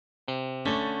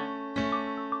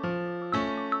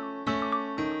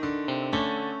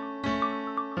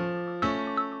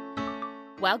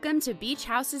Welcome to Beach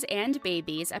Houses and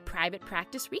Babies, a private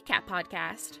practice recap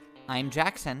podcast. I'm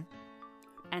Jackson.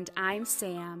 And I'm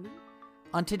Sam.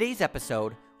 On today's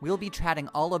episode, we'll be chatting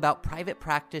all about Private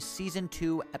Practice Season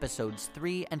 2, Episodes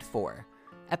 3 and 4.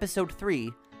 Episode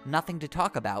 3, Nothing to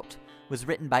Talk About, was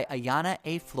written by Ayanna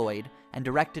A. Floyd and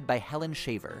directed by Helen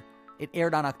Shaver. It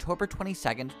aired on October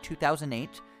 22nd,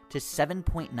 2008, to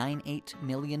 7.98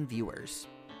 million viewers.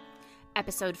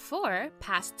 Episode 4,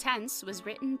 Past Tense, was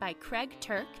written by Craig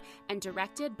Turk and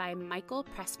directed by Michael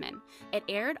Pressman. It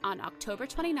aired on October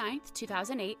 29th,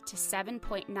 2008, to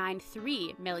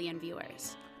 7.93 million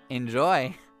viewers.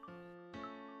 Enjoy!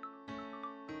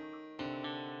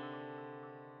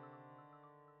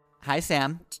 Hi,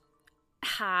 Sam.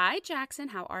 Hi, Jackson.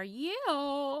 How are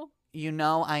you? You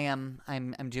know, I'm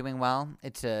doing well.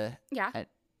 It's a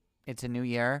new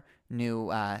year,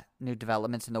 new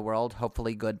developments in the world.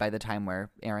 Hopefully, good by the time we're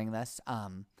airing this.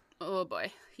 Oh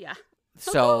boy, yeah.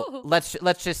 So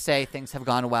let's just say things have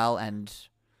gone well, and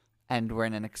we're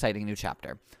in an exciting new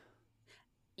chapter.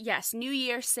 Yes, new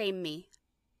year, same me.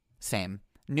 Same.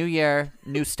 New year,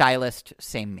 new stylist,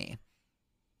 same me.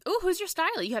 Ooh, who's your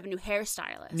stylist? You have a new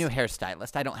hairstylist. New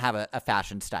hairstylist. I don't have a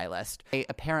fashion stylist.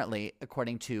 Apparently,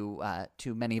 according to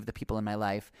many of the people in my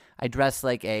life, I dress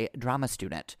like a drama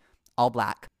student, all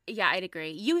black. Yeah, I'd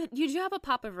agree. You do have a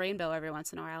pop of rainbow every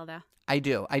once in a while, though. I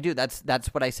do. That's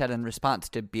what I said in response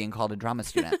to being called a drama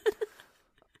student.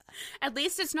 At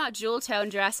least it's not jewel tone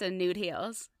dress and nude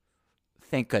heels.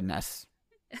 Thank goodness.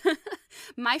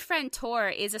 My friend Tor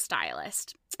is a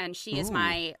stylist, and she is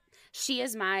my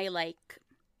like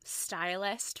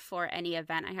stylist for any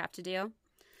event I have to do.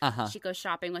 She goes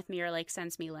shopping with me or like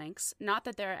sends me links. Not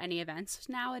that there are any events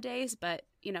nowadays, but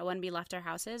you know, when we left our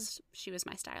houses, she was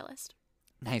my stylist.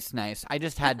 Nice. I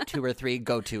just had 2 or 3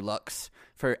 go-to looks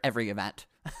for every event.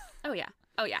 Oh yeah.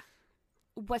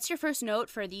 What's your first note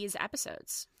for these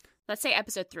episodes? Let's say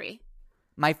episode 3.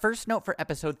 My first note for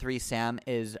episode 3, Sam,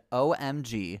 is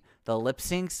OMG, the lip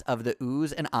syncs of the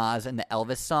oohs and ahs in the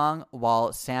Elvis song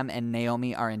while Sam and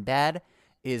Naomi are in bed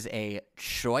is a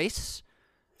choice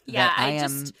that I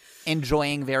am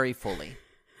enjoying very fully.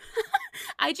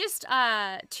 I just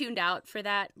tuned out for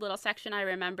that little section. I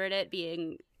remembered it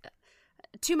being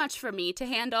too much for me to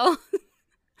handle.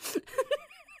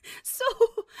 So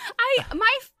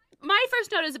my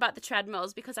first note is about the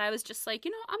treadmills because I was just like,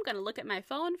 I'm going to look at my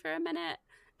phone for a minute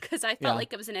because I felt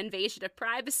like it was an invasion of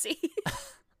privacy.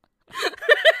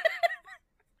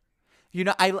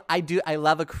 I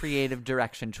love a creative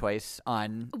direction choice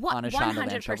on a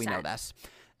Shondaland show. We know this.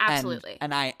 Absolutely.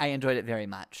 And I enjoyed it very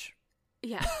much.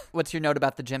 Yeah. What's your note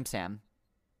about the gym, Sam?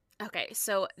 Okay,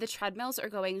 so the treadmills are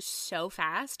going so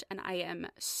fast, and I am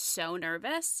so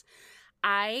nervous.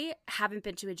 I haven't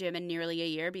been to a gym in nearly a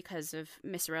year because of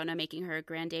Miss Rona making her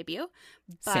grand debut.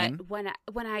 But Same. when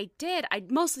I did, I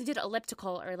mostly did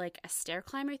elliptical or like a stair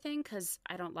climber thing because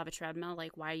I don't love a treadmill.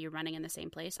 Like, why are you running in the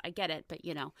same place? I get it, but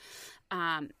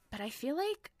but I feel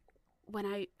like when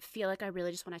I feel like I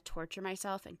really just want to torture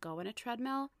myself and go on a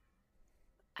treadmill,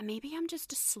 maybe I'm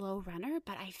just a slow runner,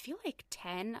 but I feel like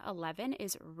 10, 11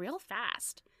 is real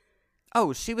fast.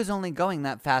 Oh, she was only going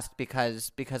that fast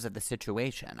because of the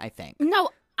situation, I think. No,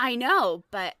 I know,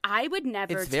 but I would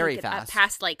never it's very take it fast. up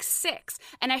past like 6.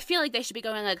 And I feel like they should be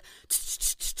going like...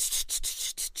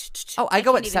 Oh, I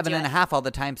go at 7.5 all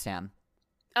the time, Sam.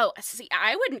 Oh, see,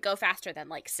 I wouldn't go faster than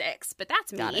like 6, but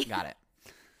that's me. Got it.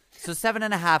 So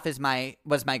 7.5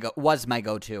 was my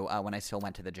go-to when I still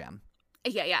went to the gym.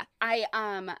 Yeah.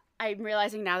 I'm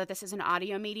realizing now that this is an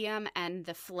audio medium and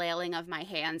the flailing of my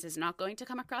hands is not going to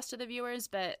come across to the viewers,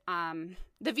 but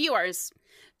the viewers,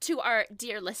 to our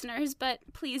dear listeners, but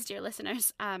please, dear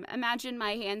listeners, imagine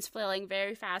my hands flailing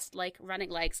very fast like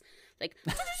running legs, like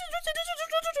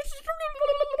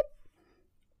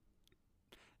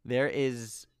There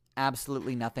is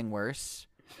absolutely nothing worse,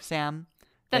 Sam,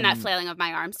 than that flailing of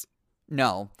my arms.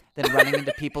 No, than running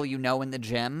into people you know in the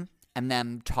gym and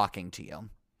them talking to you.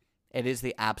 It is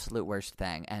the absolute worst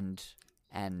thing, and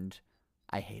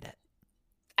I hate it.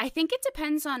 I think it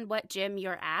depends on what gym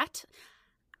you're at.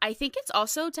 I think it's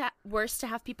also worse to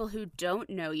have people who don't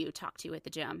know you talk to you at the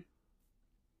gym.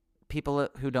 People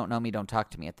who don't know me don't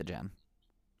talk to me at the gym.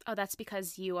 Oh, that's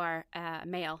because you are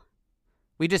male.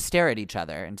 We just stare at each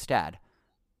other instead.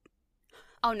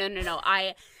 Oh, no.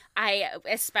 I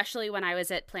especially when I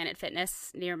was at Planet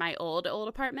Fitness near my old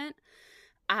apartment,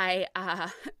 I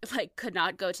could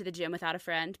not go to the gym without a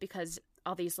friend because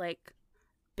all these like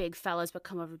big fellas would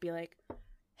come over and be like,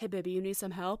 hey, baby, you need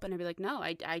some help? And I'd be like, no,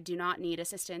 I do not need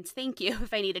assistance. Thank you.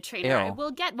 If I need a trainer, I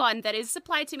will get one that is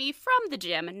supplied to me from the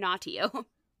gym and not to you.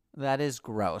 That is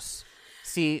gross.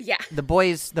 See, Yeah. the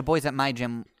boys at my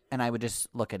gym and I would just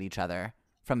look at each other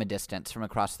from a distance, from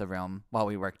across the room while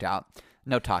we worked out.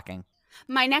 No talking.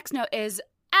 My next note is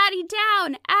Addie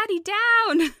down, Addie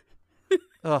down.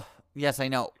 Ugh. Yes, I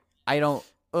know. I don't.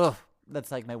 Ugh.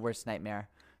 That's like my worst nightmare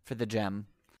for the gym.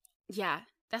 Yeah,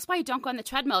 that's why you don't go on the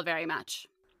treadmill very much.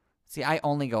 See, I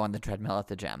only go on the treadmill at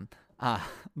the gym.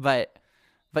 But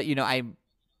I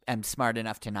am smart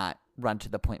enough to not run to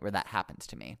the point where that happens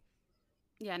to me.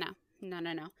 Yeah,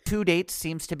 no. 2 dates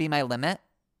seems to be my limit.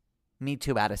 Me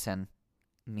too, Addison.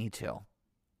 Me too.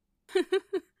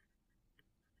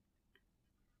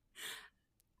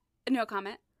 No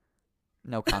comment.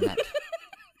 No comment.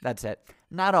 That's it.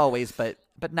 Not always, but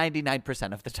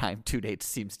 99% of the time, 2 dates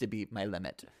seems to be my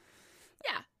limit.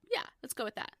 Yeah. Let's go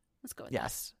with that.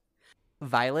 Yes.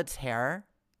 Violet's hair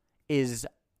is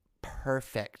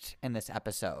perfect in this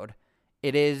episode.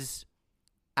 It is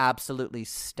absolutely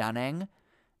stunning,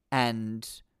 and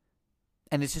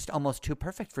it's just almost too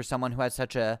perfect for someone who has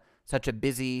such a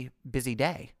busy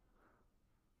day.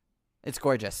 It's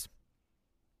gorgeous.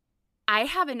 I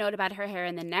have a note about her hair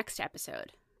in the next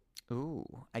episode.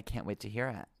 Ooh, I can't wait to hear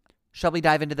it. Shall we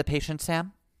dive into the patient,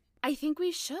 Sam? I think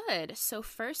we should. So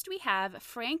first we have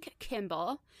Frank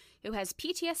Kimball, who has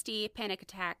PTSD, panic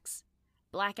attacks,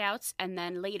 blackouts, and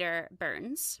then later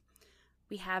burns.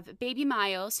 We have Baby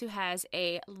Miles, who has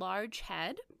a large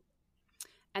head.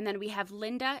 And then we have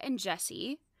Linda and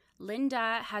Jesse.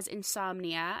 Linda has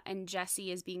insomnia, and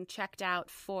Jesse is being checked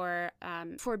out for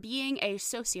being a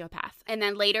sociopath. And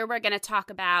then later we're going to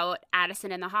talk about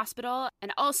Addison in the hospital,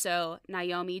 and also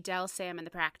Naomi, Del, Sam in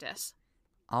the practice.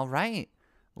 All right.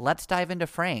 Let's dive into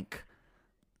Frank.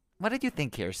 What did you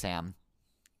think here, Sam?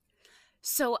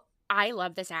 So I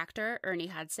love this actor, Ernie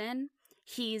Hudson.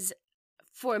 He's,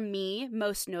 for me,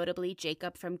 most notably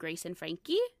Jacob from Grace and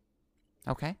Frankie.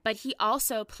 Okay. But he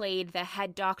also played the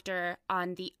head doctor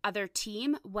on the other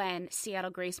team when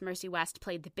Seattle Grace Mercy West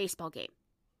played the baseball game.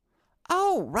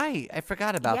 Oh, right. I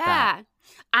forgot about that.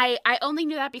 Yeah. I only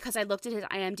knew that because I looked at his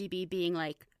IMDb being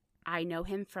like, I know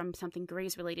him from something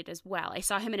Grace related as well. I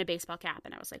saw him in a baseball cap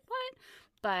and I was like, what?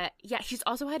 But yeah, he's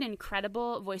also had an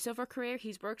incredible voiceover career.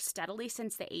 He's worked steadily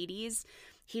since the 80s.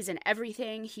 He's in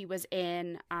everything. He was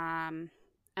in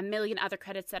a million other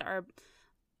credits that are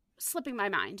slipping my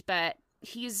mind, but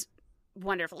he's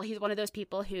wonderful. He's one of those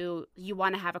people who you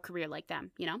want to have a career like them,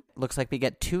 you know? Looks like we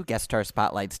get 2 guest star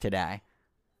spotlights today.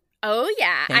 Oh,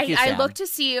 yeah. Thank you, I Sam. looked to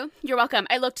see you. You're welcome.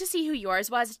 I looked to see who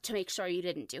yours was to make sure you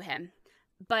didn't do him.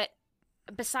 But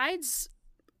besides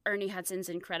Ernie Hudson's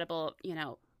incredible,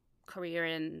 career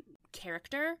and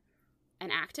character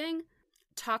and acting,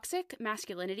 toxic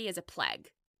masculinity is a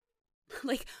plague.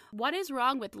 Like, what is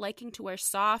wrong with liking to wear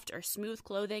soft or smooth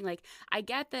clothing? Like, I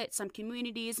get that some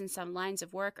communities and some lines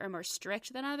of work are more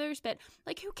strict than others, but,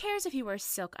 like, who cares if you wear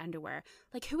silk underwear?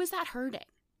 Like, who is that hurting?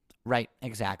 Right,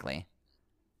 exactly.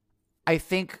 I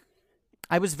think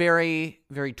I was very,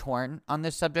 very torn on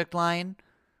this subject line.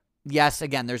 Yes,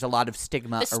 again, there's a lot of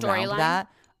stigma around that.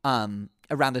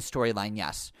 Around the storyline,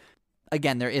 yes.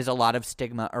 Again, there is a lot of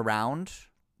stigma around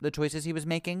the choices he was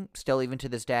making, still even to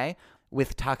this day,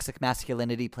 with toxic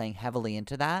masculinity playing heavily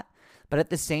into that. But at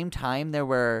the same time, there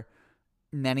were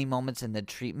many moments in the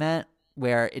treatment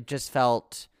where it just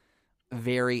felt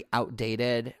very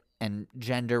outdated and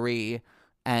gendery,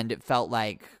 and it felt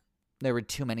like there were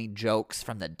too many jokes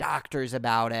from the doctors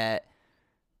about it.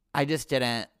 I just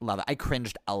didn't love it. I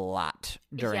cringed a lot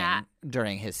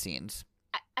during his scenes.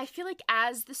 I feel like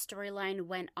as the storyline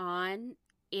went on,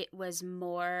 it was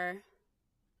more,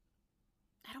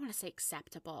 I don't want to say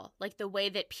acceptable. Like, the way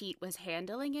that Pete was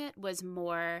handling it was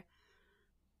more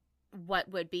what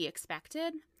would be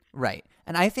expected. Right.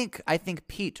 And I think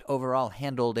Pete overall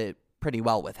handled it pretty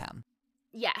well with him.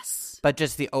 Yes. But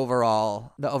just the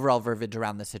overall verbiage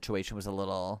around the situation was a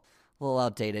little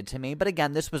outdated to me. But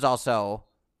again, this was also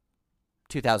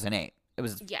 2008. It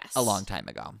was a long time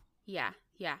ago. Yeah.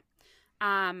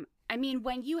 I mean,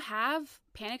 when you have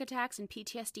panic attacks and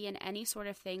PTSD and any sort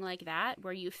of thing like that,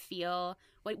 where you feel,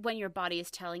 when your body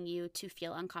is telling you to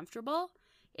feel uncomfortable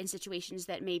in situations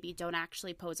that maybe don't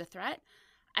actually pose a threat,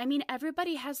 I mean,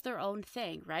 everybody has their own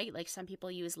thing, right? Like, some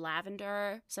people use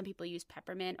lavender, some people use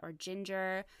peppermint or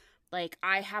ginger. Like,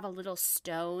 I have a little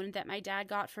stone that my dad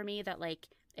got for me that, like,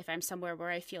 if I'm somewhere where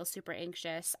I feel super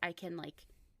anxious, I can, like,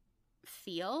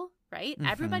 feel, right?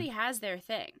 Mm-hmm. Everybody has their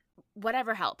thing.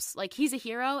 Whatever helps. Like, he's a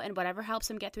hero, and whatever helps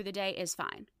him get through the day is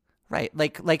fine. Right.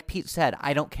 Like Pete said,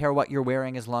 I don't care what you're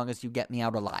wearing as long as you get me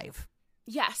out alive.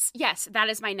 Yes. That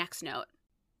is my next note.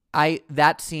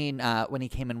 That scene when he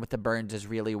came in with the burns is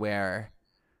really where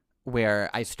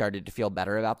I started to feel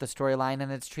better about the storyline and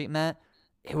its treatment.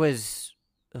 it was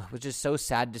just so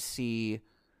sad to see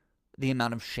the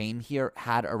amount of shame he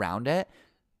had around it.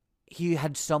 He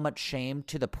had so much shame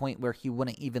to the point where he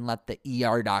wouldn't even let the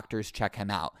ER doctors check him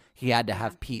out. He had to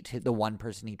have Pete, the one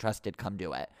person he trusted, come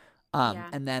do it.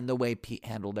 And then the way Pete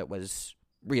handled it was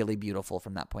really beautiful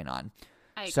from that point on.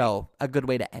 So a good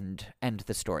way to end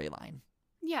the storyline.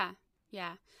 Yeah,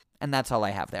 yeah. And that's all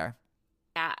I have there.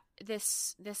 Yeah,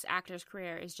 this actor's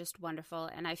career is just wonderful,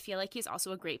 and I feel like he's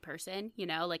also a great person, you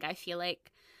know? Like, I feel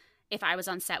like if I was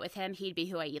on set with him, he'd be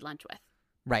who I eat lunch with.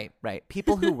 Right.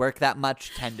 People who work that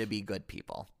much tend to be good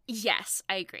people. Yes,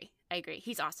 I agree.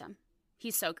 He's awesome.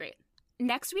 He's so great.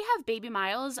 Next, we have Baby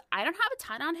Miles. I don't have a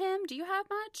ton on him. Do you have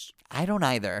much? I don't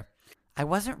either. I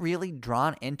wasn't really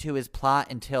drawn into his plot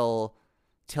until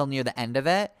near the end of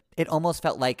it. It almost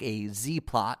felt like a Z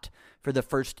plot for the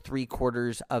first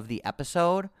 3/4 of the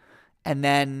episode. And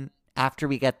then after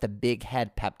we get the big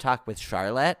head pep talk with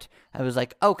Charlotte, I was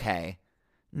like, okay,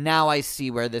 now I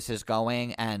see where this is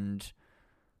going. And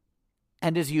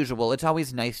as usual, it's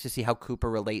always nice to see how Cooper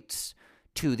relates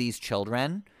to these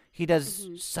children. He does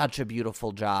such a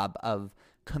beautiful job of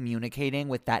communicating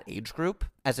with that age group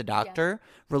as a doctor,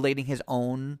 relating his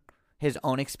own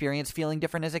experience feeling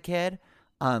different as a kid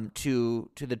to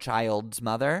the child's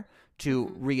mother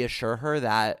to reassure her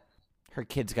that her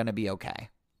kid's going to be okay.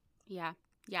 Yeah,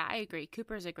 I agree.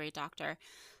 Cooper's a great doctor.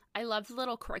 I love the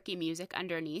little quirky music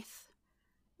underneath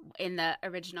in the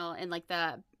original, in like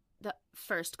the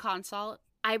first consult.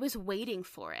 I was waiting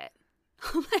for it.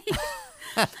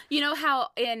 Like, you know how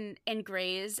in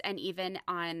Grey's and even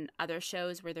on other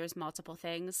shows where there's multiple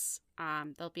things,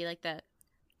 there'll be like the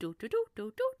do do do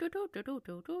do do do do do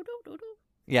do do do do.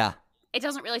 Yeah. It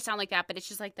doesn't really sound like that, but it's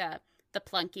just like the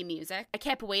plunky music. I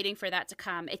kept waiting for that to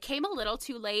come. It came a little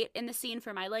too late in the scene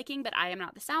for my liking, but I am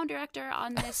not the sound director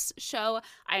on this show.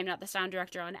 I am not the sound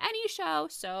director on any show,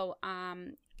 so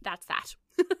that's that.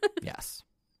 Yes.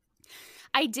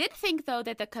 I did think, though,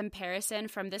 that the comparison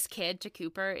from this kid to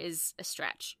Cooper is a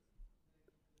stretch.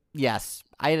 Yes,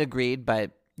 I had agreed,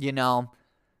 but, you know,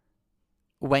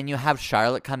 when you have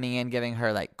Charlotte coming in giving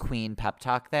her, like, queen pep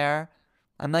talk there,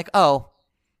 I'm like, oh,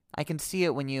 I can see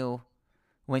it when you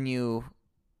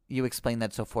explain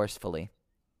that so forcefully.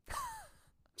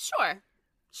 Sure,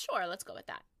 let's go with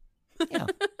that. Yeah.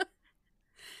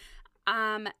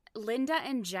 Linda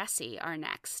and Jesse are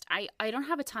next. I don't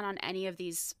have a ton on any of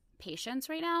these patients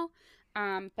right now,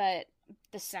 but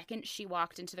the second she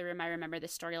walked into the room, I remember the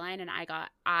storyline, and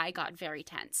I got very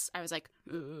tense. I was like,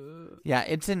 ugh. Yeah,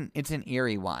 it's an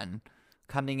eerie one.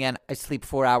 Coming in, I sleep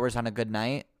 4 hours on a good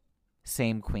night.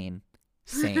 Same queen.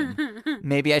 Same.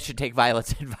 Maybe I should take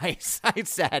Violet's advice, I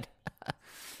said.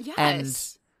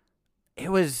 Yes. And it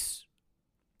was,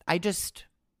 I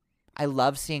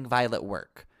love seeing Violet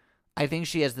work. I think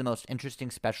she has the most interesting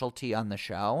specialty on the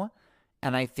show,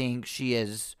 and I think she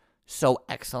is so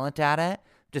excellent at it,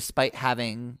 despite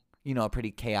having, you know, a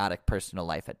pretty chaotic personal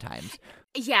life at times.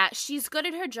 Yeah, she's good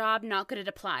at her job, not good at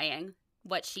applying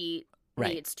what she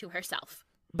needs to herself.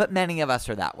 But many of us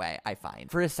are that way, I find.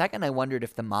 For a second, I wondered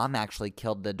if the mom actually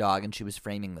killed the dog and she was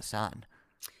framing the son.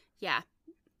 Yeah,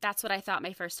 that's what I thought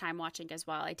my first time watching as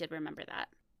well. I did remember that.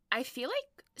 I feel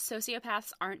like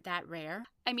sociopaths aren't that rare.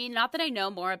 I mean, not that I know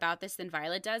more about this than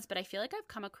Violet does, but I feel like I've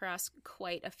come across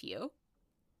quite a few.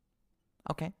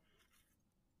 Okay.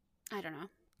 I don't know.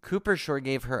 Cooper sure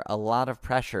gave her a lot of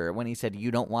pressure when he said,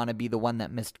 you don't want to be the one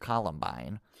that missed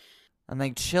Columbine. I'm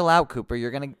like, chill out, Cooper.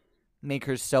 You're going to make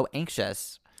her so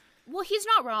anxious. Well, he's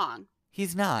not wrong.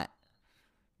 He's not.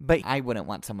 But I wouldn't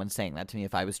want someone saying that to me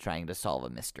if I was trying to solve a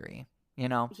mystery, you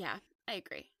know? Yeah, I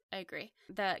agree.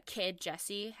 The kid,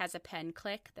 Jesse, has a pen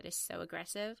click that is so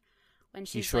aggressive. When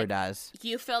she's he sure like, does.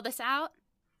 You fill this out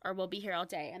or we'll be here all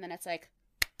day. And then it's like...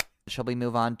 Shall we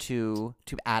move on to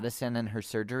Addison and her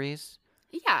surgeries?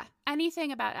 Yeah.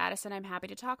 Anything about Addison I'm happy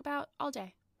to talk about all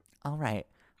day. All right.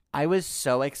 I was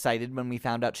so excited when we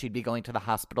found out she'd be going to the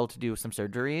hospital to do some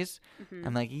surgeries. Mm-hmm.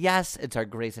 I'm like, yes, it's our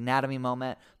Grey's Anatomy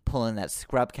moment, pulling that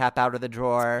scrub cap out of the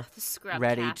drawer,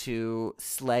 ready to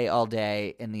slay all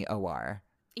day in the OR.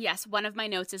 Yes, one of my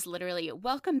notes is literally,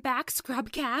 welcome back,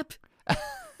 scrub cap.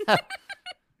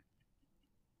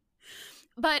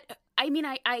 But, I mean,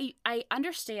 I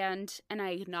understand and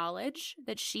I acknowledge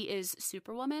that she is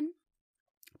Superwoman,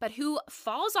 but who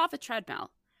falls off a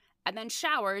treadmill and then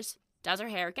showers, does her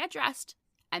hair, get dressed,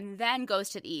 and then goes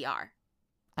to the ER.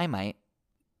 I might.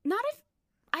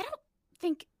 I don't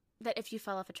think that if you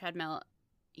fell off a treadmill,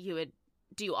 you would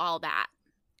do all that.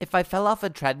 If I fell off a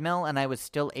treadmill and I was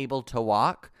still able to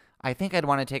walk, I think I'd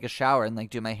want to take a shower and, like,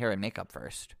 do my hair and makeup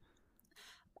first.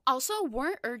 Also,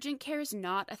 weren't urgent cares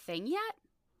not a thing yet?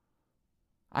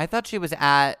 I thought she was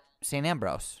at St.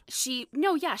 Ambrose. She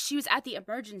was at the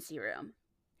emergency room.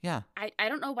 Yeah. I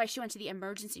don't know why she went to the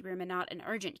emergency room and not an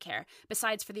urgent care,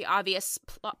 besides for the obvious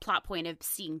plot point of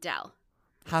seeing Del.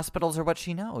 Hospitals are what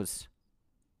she knows.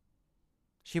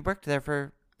 She worked there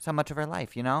for so much of her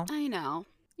life, you know? I know.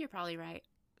 You're probably right.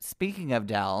 Speaking of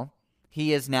Del,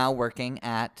 he is now working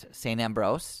at St.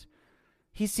 Ambrose.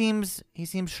 He seems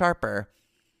sharper.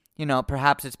 You know,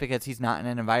 perhaps it's because he's not in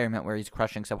an environment where he's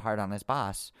crushing so hard on his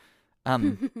boss. I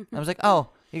was like, oh,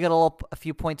 you got a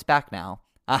few points back now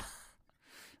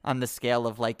on the scale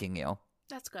of liking you.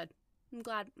 That's good. I'm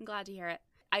glad to hear it.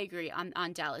 I agree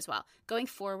on Del as well. Going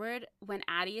forward, when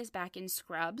Addie is back in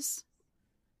Scrubs,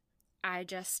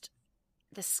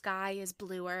 the sky is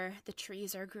bluer, the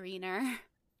trees are greener.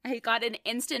 I got an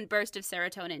instant burst of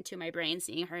serotonin to my brain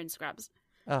seeing her in Scrubs.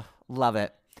 Oh, love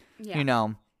it. Yeah. You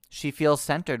know, she feels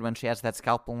centered when she has that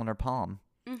scalpel in her palm.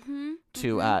 Mm-hmm.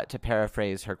 To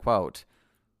paraphrase her quote.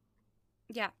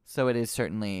 Yeah. So it is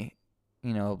certainly,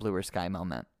 you know, a bluer sky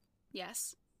moment.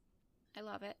 Yes. I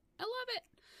love it.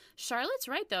 Charlotte's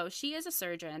right, though. She is a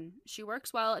surgeon. She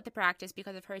works well at the practice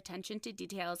because of her attention to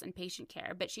details and patient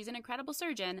care, but she's an incredible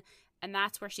surgeon, and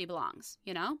that's where she belongs,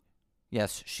 you know?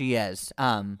 Yes, she is.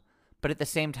 But at the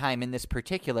same time, in this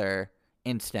particular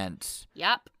instance,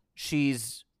 Yep.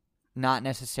 she's not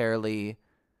necessarily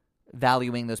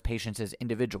valuing those patients as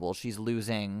individuals. She's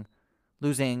losing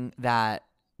that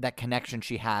connection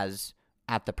she has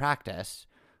at the practice,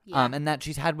 Yeah. and that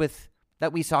she's had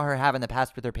that we saw her have in the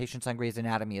past with her patients on Grey's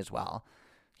Anatomy as well.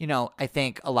 You know, I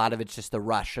think a lot of it's just the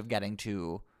rush of getting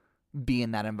to be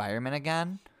in that environment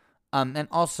again, and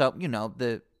also, you know,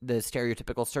 the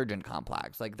stereotypical surgeon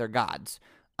complex, like they're gods.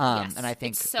 Yes. And I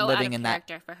think it's so living out of in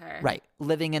character that for her. right,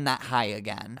 living in that high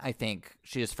again, I think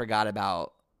she just forgot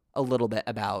about a little bit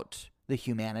about the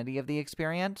humanity of the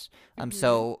experience.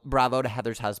 So bravo to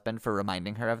Heather's husband for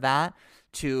reminding her of that,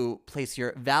 to place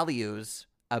your values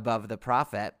above the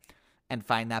profit and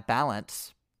find that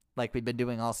balance like we've been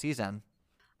doing all season.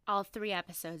 All 3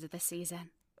 episodes of the season.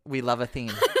 We love a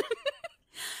theme.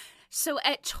 So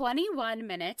at 21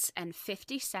 minutes and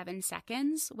 57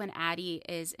 seconds, when Addie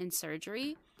is in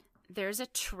surgery, there's a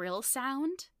trill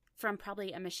sound from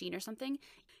probably a machine or something.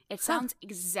 It sounds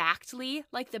exactly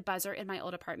like the buzzer in my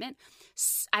old apartment.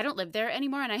 I don't live there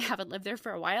anymore, and I haven't lived there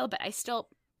for a while, but I still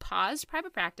paused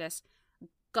private practice,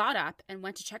 got up, and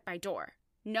went to check my door,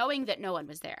 knowing that no one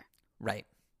was there. Right.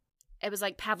 It was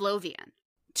like Pavlovian.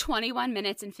 21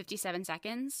 minutes and 57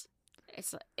 seconds.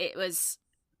 It was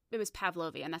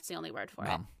Pavlovian. That's the only word for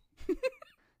it.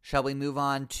 Shall we move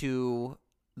on to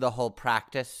the whole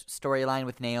practice storyline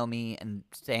with Naomi and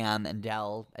Sam and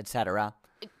Del, etc.?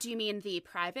 Do you mean the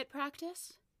private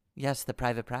practice? Yes, the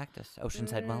private practice,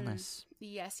 Oceanside Wellness.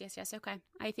 Yes. Okay.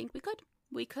 I think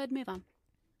we could move on.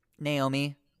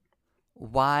 Naomi,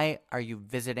 why are you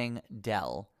visiting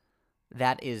Del?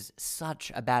 That is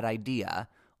such a bad idea.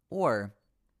 Or,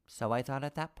 so I thought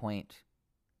at that point.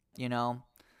 You know,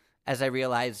 as I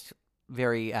realized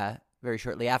very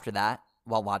shortly after that,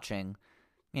 while watching,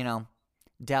 you know,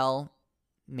 Del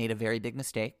made a very big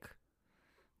mistake,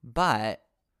 but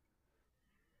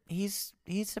he's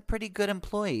a pretty good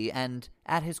employee, and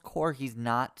at his core, he's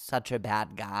not such a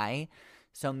bad guy.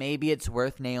 So maybe it's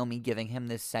worth Naomi giving him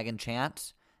this second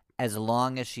chance, as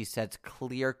long as she sets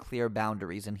clear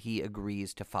boundaries and he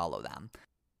agrees to follow them.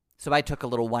 So I took a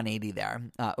little 180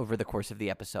 there over the course of the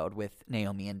episode with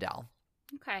Naomi and Del.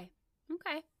 Okay.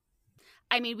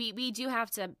 I mean, we do have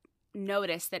to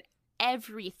notice that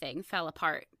everything fell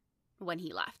apart when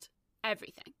he left.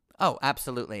 Everything. Oh,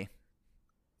 absolutely.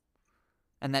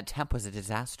 And that temp was a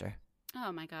disaster.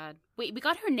 Oh, my God. Wait, we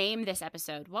got her name this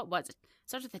episode. What was it?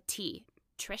 Starts with a T.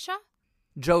 Trisha?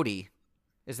 Jody.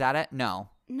 Is that it? No.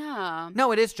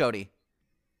 No, it is Jody.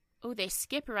 Oh, they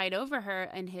skip right over her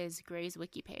in his Grey's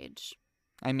Wiki page.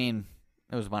 I mean,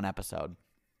 it was one episode.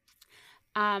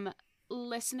 Dear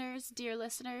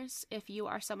listeners, if you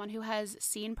are someone who has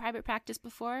seen private practice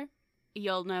before,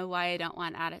 you'll know why I don't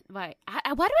want Addison. Why do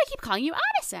I keep calling you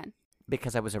Addison?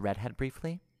 Because I was a redhead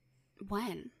briefly.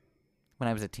 When? When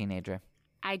I was a teenager.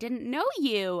 I didn't know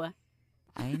you.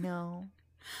 I know.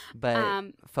 But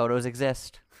photos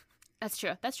exist. That's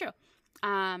true.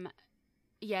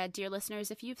 Yeah, dear listeners,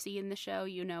 if you've seen the show,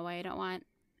 you know why I don't want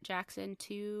Jackson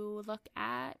to look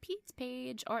at Pete's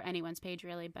page, or anyone's page,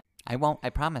 really. But I won't.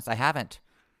 I promise. I haven't.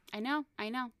 I know.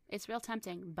 It's real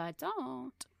tempting, but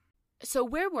don't. So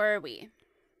where were we?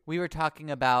 We were talking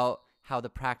about how the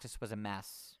practice was a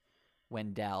mess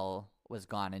when Del was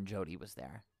gone and Jody was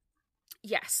there.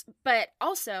 Yes, but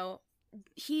also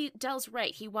Dell's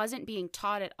right. He wasn't being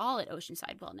taught at all at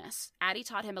Oceanside Wellness. Addie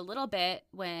taught him a little bit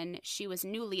when she was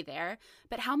newly there,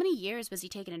 but how many years was he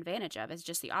taken advantage of as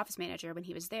just the office manager when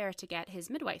he was there to get his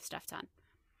midwife stuff done?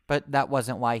 But that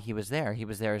wasn't why he was there. He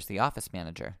was there as the office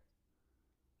manager.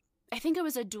 I think it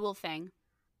was a dual thing.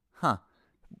 Huh.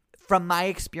 From my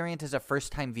experience as a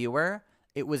first-time viewer,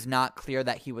 it was not clear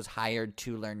that he was hired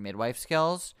to learn midwife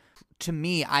skills. To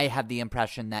me, I had the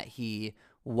impression that he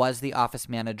was the office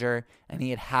manager and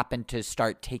he had happened to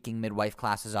start taking midwife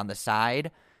classes on the side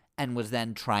and was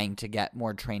then trying to get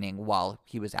more training while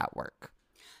he was at work.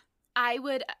 I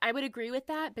would agree with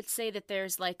that, but say that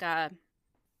there's like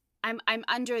I'm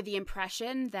under the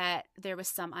impression that there was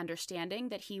some understanding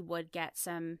that he would get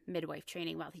some midwife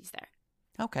training while he's there.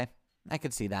 Okay. I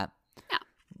could see that. Yeah.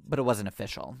 But it wasn't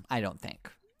official, I don't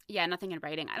think. Yeah, nothing in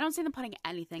writing. I don't see them putting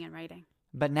anything in writing.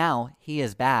 But now he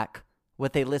is back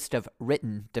with a list of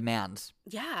written demands.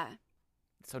 Yeah.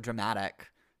 So dramatic.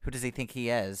 Who does he think he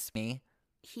is? Me?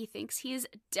 He thinks he's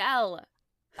Dell.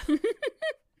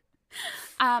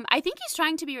 I think he's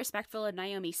trying to be respectful of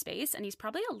Naomi's space, and he's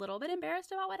probably a little bit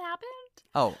embarrassed about what happened.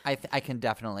 Oh, I can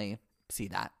definitely see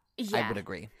that. Yeah. I would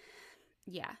agree.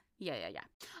 Yeah.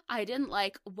 I didn't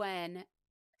like when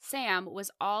Sam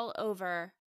was all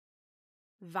over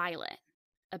Violet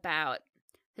about,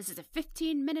 this is a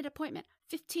 15-minute appointment.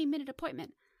 15-minute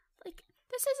appointment. Like,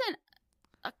 this isn't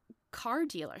a car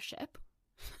dealership.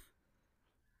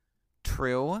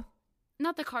 True.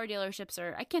 Not the car dealerships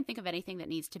are, I can't think of anything that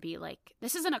needs to be like,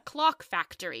 this isn't a clock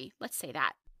factory. Let's say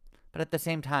that. But at the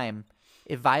same time,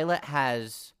 if Violet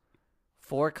has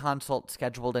 4 consults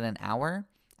scheduled in an hour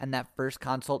and that first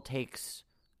consult takes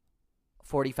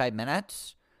 45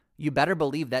 minutes, you better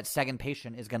believe that second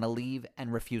patient is going to leave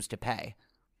and refuse to pay.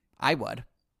 I would.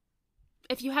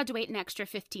 If you had to wait an extra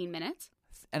 15 minutes?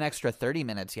 An extra 30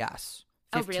 minutes, yes.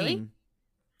 15, oh, really?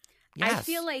 Yes. I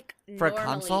feel like for normally, a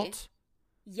consult?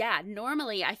 Yeah,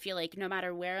 normally I feel like no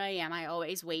matter where I am, I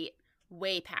always wait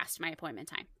way past my appointment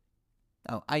time.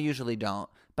 Oh, I usually don't.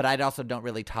 But I also don't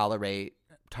really tolerate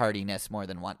tardiness more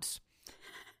than once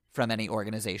from any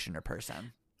organization or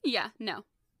person. Yeah, no.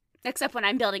 Except when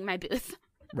I'm building my booth.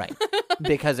 Right.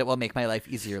 Because it will make my life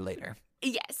easier later.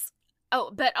 Yes.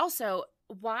 Oh, but also,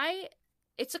 why?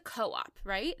 It's a co-op,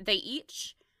 right? They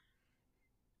each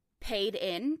paid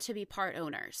in to be part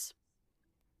owners.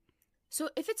 So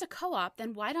if it's a co-op,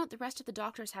 then why don't the rest of the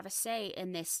doctors have a say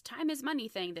in this time is money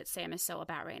thing that Sam is so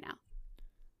about right now?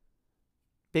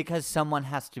 Because someone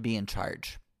has to be in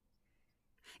charge.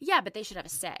 Yeah, but they should have a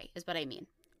say, is what I mean.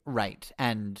 Right.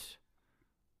 And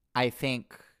I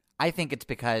think it's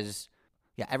because,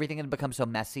 everything had become so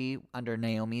messy under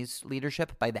Naomi's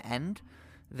leadership by the end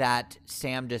that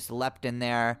Sam just leapt in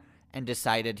there and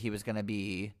decided he was going to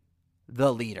be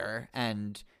the leader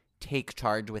and take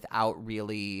charge without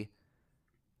really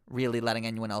letting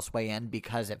anyone else weigh in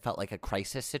because it felt like a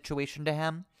crisis situation to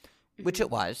him, which it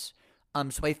was.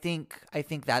 So I think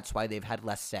that's why they've had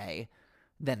less say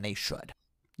than they should.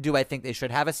 Do I think they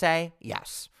should have a say?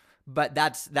 Yes. But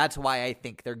that's why I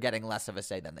think they're getting less of a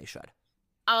say than they should.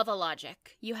 All the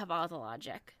logic. You have all the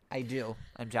logic. I do.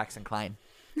 I'm Jackson Klein.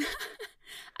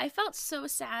 I felt so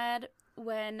sad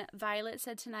when Violet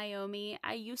said to Naomi,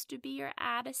 I used to be your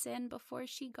Addison before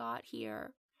she got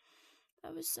here.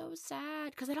 That was so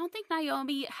sad because I don't think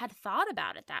Naomi had thought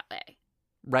about it that way.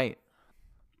 Right.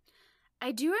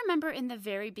 I do remember in the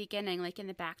very beginning, like in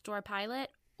the backdoor pilot,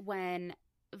 when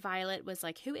Violet was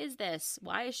like, who is this?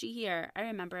 Why is she here? I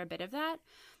remember a bit of that,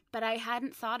 but I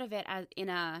hadn't thought of it as in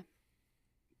a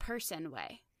person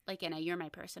way, like in a you're my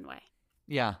person way.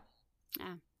 Yeah.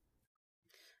 Yeah.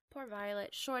 Poor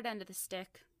Violet. Short end of the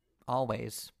stick.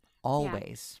 Always.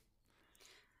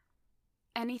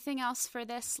 Anything else for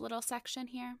this little section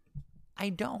here? I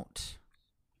don't.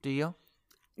 Do you?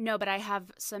 No, but I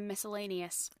have some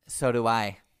miscellaneous. So do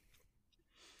I.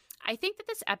 I think that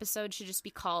this episode should just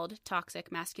be called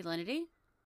Toxic Masculinity.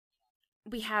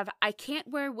 We have, I can't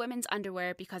wear women's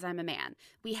underwear because I'm a man.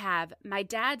 We have, my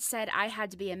dad said I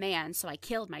had to be a man, so I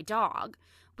killed my dog.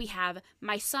 We have,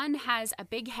 my son has a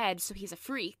big head, so he's a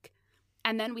freak.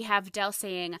 And then we have Dell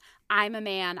saying, I'm a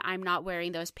man, I'm not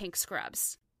wearing those pink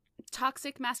scrubs.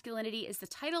 Toxic Masculinity is the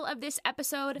title of this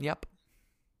episode. Yep.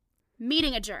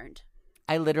 Meeting adjourned.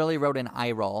 I literally wrote an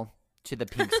eye roll to the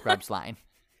pink scrubs line.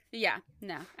 Yeah,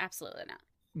 no, absolutely not.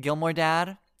 Gilmore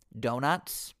Dad,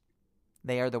 donuts,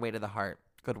 they are the way to the heart.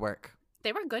 Good work.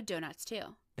 They were good donuts, too.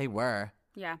 They were.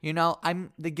 Yeah. You know,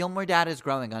 the Gilmore Dad is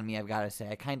growing on me, I've got to say.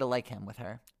 I kind of like him with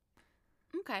her.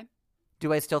 Okay.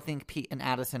 Do I still think Pete and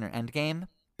Addison are endgame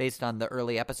based on the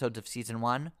early episodes of season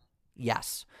 1?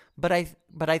 Yes. But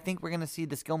I think we're going to see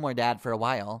this Gilmore dad for a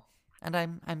while, and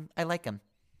I like him.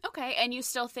 Okay, and you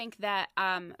still think that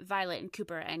Violet and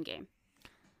Cooper are endgame?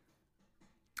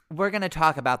 We're going to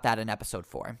talk about that in episode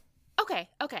 4. Okay.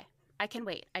 I can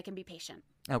wait. I can be patient.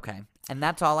 Okay. And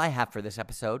that's all I have for this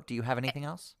episode. Do you have anything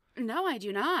else? No, I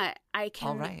do not. I can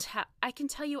All right. I can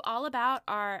tell you all about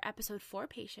our episode 4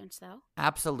 patients, though.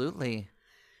 Absolutely.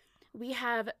 We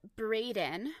have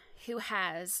Brayden, who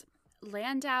has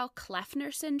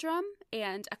Landau-Kleffner syndrome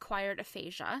and acquired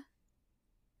aphasia.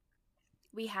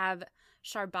 We have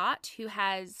Charbot,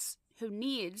 who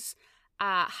needs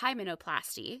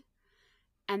hymenoplasty.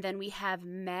 And then we have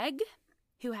Meg,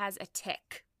 who has a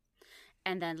tic.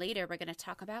 And then later we're going to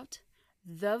talk about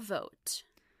the vote.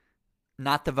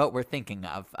 Not the vote we're thinking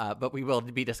of, but we will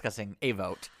be discussing a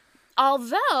vote.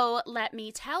 Although, let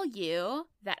me tell you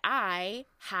that I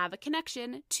have a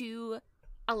connection to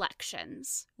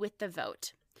elections with the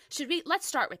vote. Let's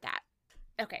start with that.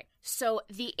 Okay, so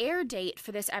the air date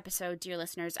for this episode, dear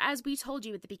listeners, as we told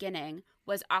you at the beginning,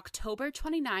 was October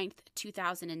 29th,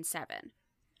 2007.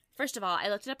 First of all, I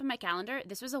looked it up in my calendar.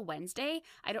 This was a Wednesday.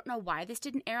 I don't know why this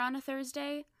didn't air on a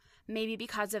Thursday. Maybe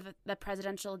because of the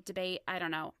presidential debate. I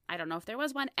don't know. I don't know if there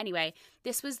was one. Anyway,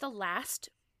 this was the last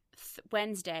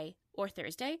Wednesday or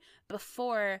Thursday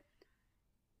before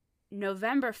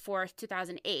November 4th,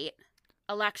 2008,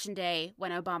 Election Day,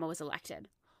 when Obama was elected.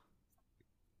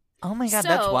 Oh my God,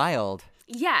 that's wild.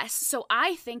 Yes. So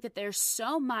I think that there's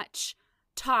so much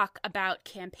talk about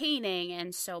campaigning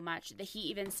and so much that he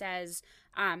even says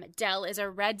Dell is a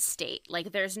red state.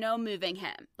 Like, there's no moving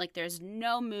him. Like, there's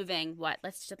no moving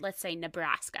let's say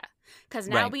Nebraska. Because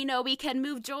now we know we can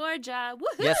move Georgia.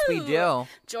 Woohoo! Yes, we do.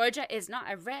 Georgia is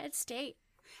not a red state.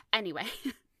 Anyway,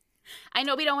 I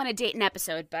know we don't want to date an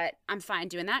episode, but I'm fine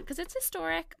doing that because it's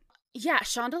historic. Yeah,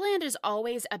 Shondaland is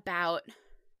always about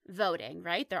voting,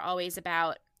 right?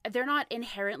 They're not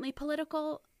inherently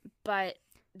political, but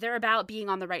they're about being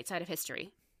on the right side of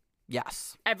history.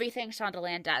 Yes. Everything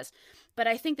Shondaland does. But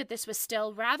I think that this was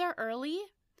still rather early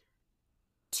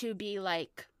to be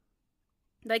like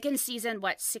in season,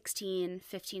 16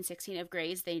 of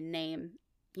Grey's, they name,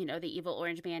 the evil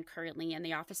orange man currently in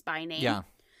the office by name. Yeah.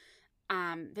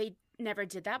 They never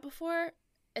did that before,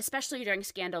 especially during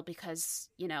Scandal because,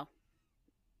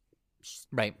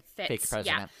 right. fits. Fake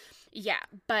president. Yeah.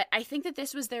 But I think that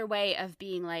this was their way of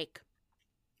being like,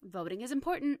 voting is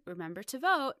important. Remember to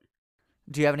vote.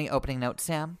 Do you have any opening notes,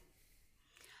 Sam?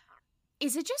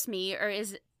 Is it just me, or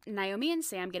is Naomi and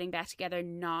Sam getting back together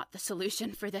not the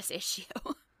solution for this issue?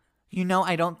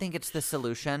 I don't think it's the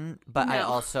solution, but No. I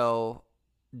also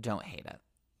don't hate it.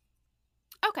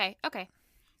 Okay.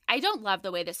 I don't love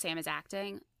the way that Sam is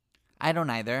acting. I don't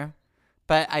either,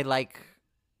 but I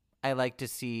like to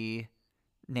see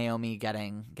Naomi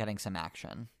getting some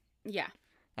action. Yeah.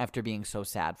 After being so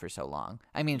sad for so long.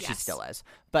 I mean, she Yes. still is,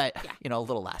 but, Yeah. a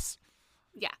little less.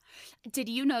 Yeah. Did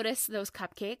you notice those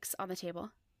cupcakes on the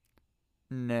table?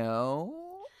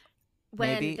 No.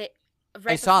 When Maybe.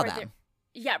 I saw them.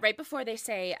 Yeah, right before they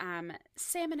say,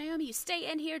 Sam and Naomi, you stay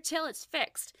in here till it's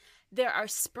fixed. There are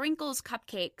Sprinkles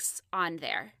cupcakes on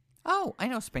there. Oh, I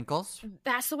know Sprinkles.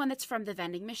 That's the one that's from the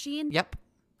vending machine. Yep.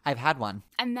 I've had one.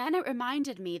 And then it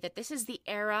reminded me that this is the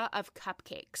era of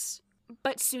cupcakes,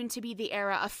 but soon to be the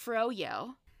era of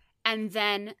froyo, and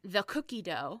then the cookie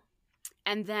dough,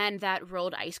 and then that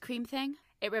rolled ice cream thing.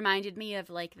 It reminded me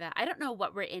of I don't know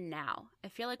what we're in now. I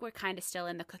feel like we're kind of still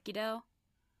in the cookie dough.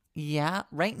 Yeah,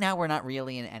 right now we're not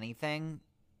really in anything,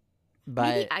 but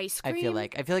Maybe ice cream? I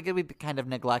feel like we kind of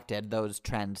neglected those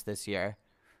trends this year.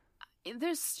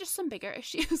 There's just some bigger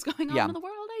issues going on Yeah. in the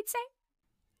world, I'd say.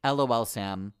 LOL,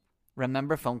 Sam.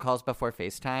 Remember phone calls before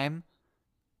FaceTime?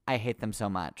 I hate them so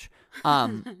much.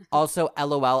 Also,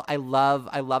 LOL, I love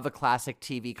a classic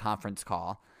TV conference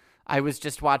call. I was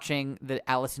just watching the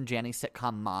Alice and Janney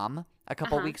sitcom Mom a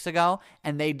couple weeks ago,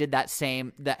 and they did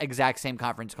the exact same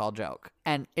conference call joke.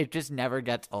 And it just never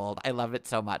gets old. I love it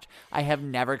so much. I have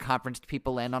never conferenced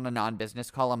people in on a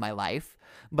non-business call in my life,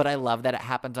 but I love that it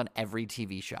happens on every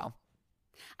TV show.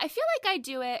 I feel like I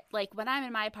do it when I'm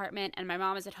in my apartment and my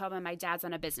mom is at home and my dad's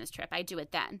on a business trip. I do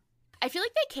it then. I feel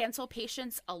like they cancel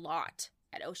patients a lot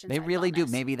at Oceanside. They really do.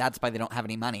 Wellness. Maybe that's why they don't have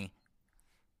any money.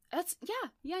 That's yeah.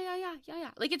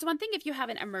 It's one thing if you have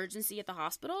an emergency at the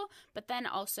hospital, but then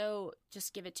also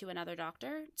just give it to another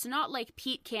doctor. It's not like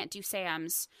Pete can't do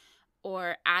Sam's,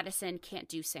 or Addison can't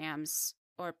do Sam's,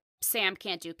 or Sam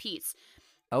can't do Pete's.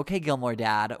 Okay, Gilmore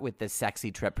Dad, with this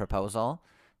sexy trip proposal.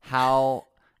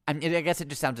 I guess it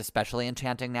just sounds especially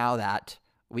enchanting now that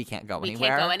we can't go anywhere. We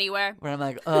can't go anywhere. Where I'm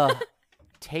like, ugh.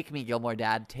 Take me, Gilmore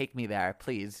Dad. Take me there,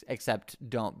 please. Except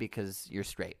don't, because you're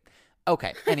straight.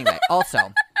 Okay. Anyway,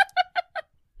 also,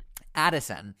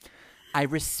 Addison, I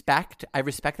respect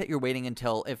that you're waiting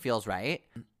until it feels right,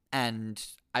 and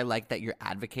I like that you're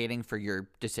advocating for your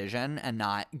decision and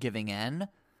not giving in,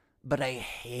 but I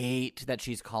hate that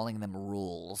she's calling them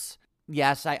rules.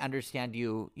 Yes, I understand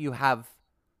you have,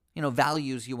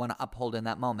 values you want to uphold in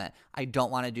that moment. I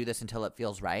don't want to do this until it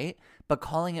feels right, but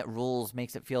calling it rules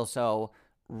makes it feel so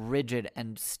rigid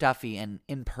and stuffy and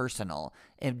impersonal.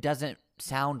 It doesn't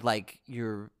sound like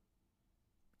you're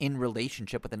in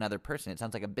relationship with another person. It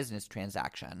sounds like a business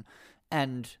transaction.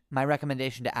 And my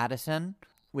recommendation to Addison,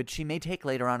 which she may take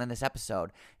later on in this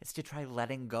episode, is to try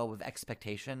letting go of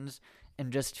expectations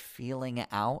and just feeling it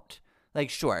out.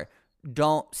 Like, sure,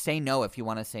 don't say no if you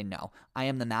want to say no. I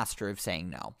am the master of saying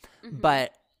no. Mm-hmm.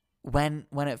 But when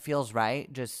it feels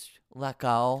right, just let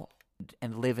go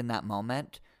and live in that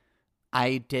moment.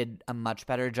 I did a much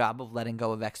better job of letting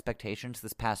go of expectations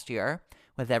this past year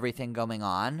with everything going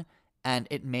on, and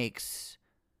it makes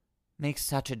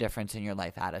such a difference in your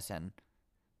life, Addison.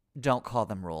 Don't call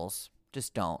them rules.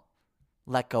 Just don't.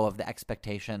 Let go of the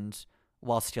expectations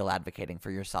while still advocating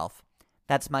for yourself.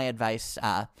 That's my advice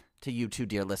to you two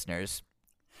dear listeners.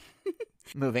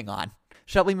 Moving on.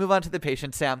 Shall we move on to the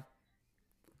patient, Sam?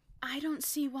 I don't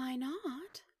see why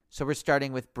not. So we're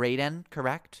starting with Brayden,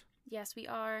 correct? Yes, we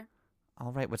are.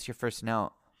 All right, what's your first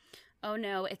note? Oh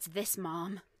no, it's this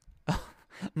mom.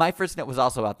 My first note was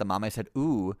also about the mom. I said,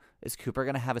 ooh, is Cooper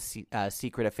going to have a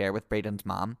secret affair with Brayden's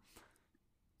mom?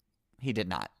 He did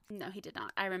not. No, he did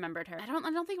not. I remembered her. I don't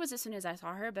think it was as soon as I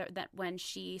saw her, but that when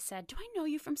she said, do I know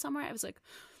you from somewhere? I was like,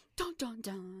 dun, dun,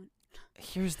 dun.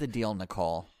 Here's the deal,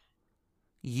 Nicole.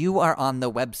 You are on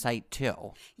the website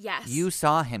too. Yes. You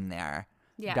saw him there.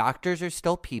 Yeah. Doctors are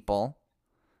still people.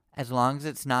 As long as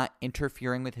it's not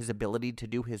interfering with his ability to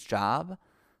do his job,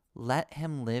 let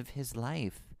him live his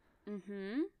life.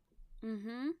 Mm-hmm.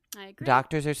 Mm-hmm. I agree.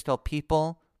 Doctors are still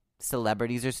people.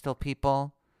 Celebrities are still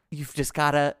people. You've just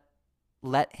got to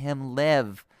let him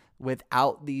live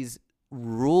without these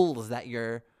rules that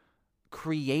you're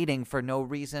creating for no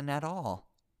reason at all.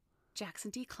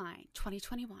 Jackson D. Klein,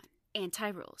 2021.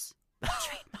 Anti-rules.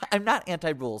 I'm not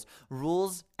anti-rules.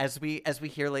 Rules, as we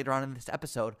hear later on in this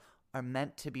episode, are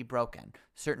meant to be broken.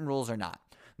 Certain rules are not.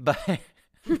 But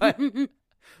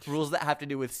rules that have to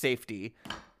do with safety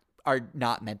are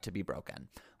not meant to be broken.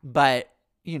 But,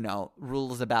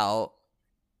 rules about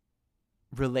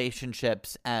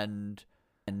relationships and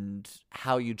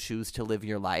how you choose to live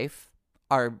your life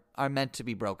are meant to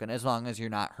be broken as long as you're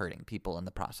not hurting people in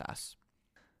the process.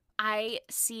 I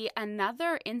see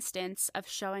another instance of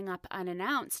showing up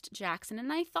unannounced, Jackson,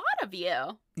 and I thought of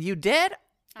you. You did?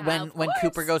 When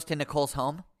Cooper goes to Nicole's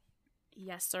home?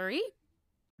 Yes, sirree.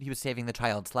 He was saving the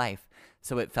child's life,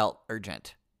 so it felt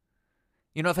urgent.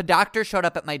 If a doctor showed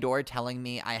up at my door telling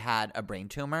me I had a brain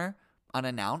tumor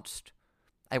unannounced,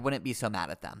 I wouldn't be so mad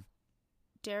at them.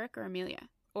 Derek or Amelia?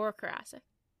 Or Karasik?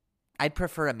 I'd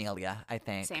prefer Amelia, I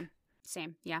think.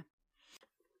 Same, yeah.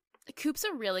 Coop's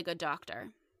a really good doctor.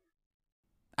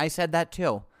 I said that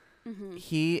too. Mm-hmm.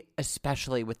 He,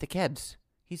 especially with the kids,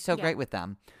 he's so great with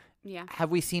them. Yeah. Have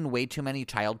we seen way too many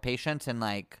child patients in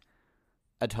like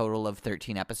a total of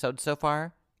 13 episodes so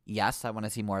far? Yes, I want to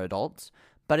see more adults,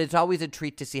 but it's always a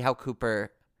treat to see how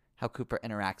Cooper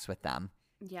interacts with them.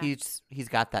 Yeah. He's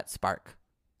got that spark.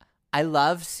 I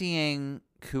love seeing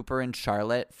Cooper and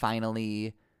Charlotte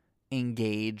finally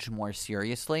engage more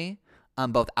seriously,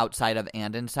 both outside of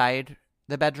and inside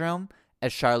the bedroom,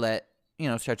 as Charlotte,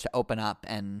 starts to open up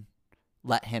and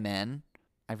let him in.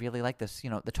 I really like this,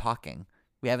 the talking.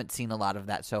 We haven't seen a lot of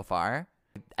that so far.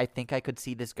 I think I could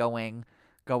see this going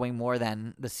more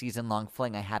than the season-long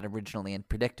fling I had originally and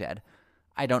predicted.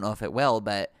 I don't know if it will,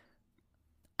 but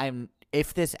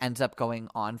if this ends up going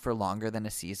on for longer than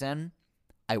a season,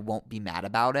 I won't be mad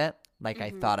about it like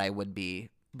I thought I would be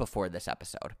before this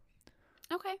episode.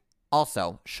 Okay.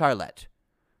 Also, Charlotte,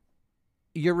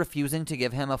 you're refusing to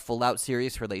give him a full-out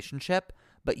serious relationship,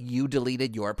 but you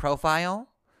deleted your profile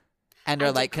and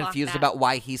are confused about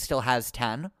why he still has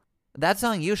 10. That's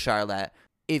on you, Charlotte.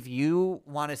 If you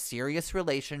want a serious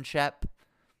relationship,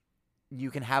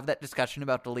 you can have that discussion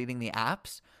about deleting the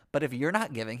apps. But if you're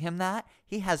not giving him that,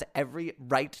 he has every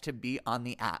right to be on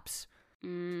the apps.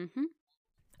 Mm-hmm.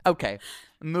 Okay,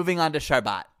 moving on to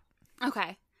Sharbat.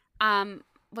 Okay.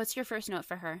 What's your first note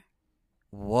for her?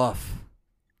 Woof.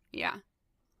 Yeah.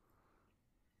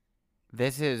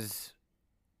 This is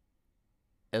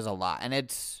a lot. And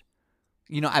it's,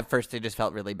 at first I just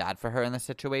felt really bad for her in this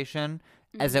situation.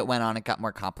 Mm-hmm. As it went on, it got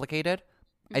more complicated.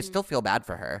 I still feel bad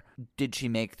for her. Did she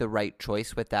make the right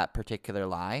choice with that particular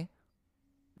lie?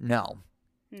 No.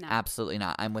 No. Absolutely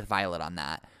not. I'm with Violet on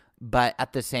that. But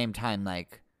at the same time,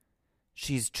 like,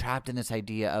 she's trapped in this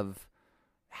idea of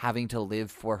having to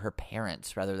live for her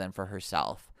parents rather than for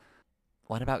herself.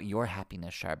 What about your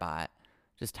happiness, Sharbat?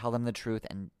 Just tell them the truth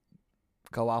and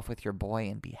go off with your boy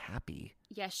and be happy.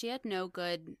 Yeah, she had no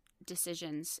good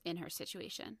decisions in her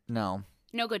situation. No.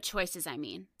 No good choices, I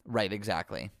mean. Right,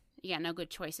 exactly. Yeah, no good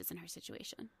choices in her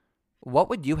situation. What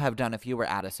would you have done if you were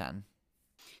Addison?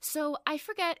 So I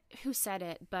forget who said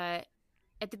it, but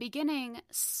at the beginning,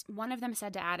 one of them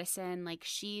said to Addison, like,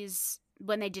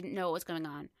 when they didn't know what was going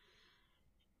on,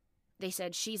 they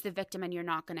said, she's the victim and you're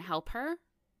not going to help her.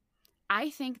 I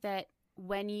think that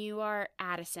when you are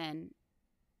Addison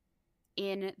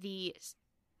in the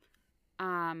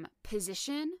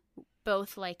position,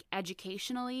 both like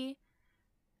educationally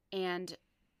and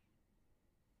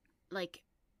like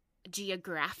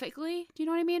geographically, do you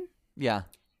know what I mean? Yeah.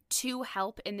 To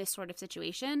help in this sort of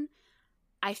situation,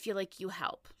 I feel like you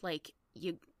help. Like,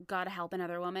 you gotta help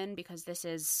another woman because this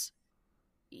is,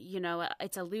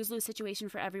 it's a lose-lose situation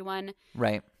for everyone.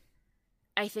 Right.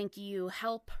 I think you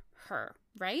help her,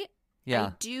 right?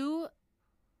 Yeah.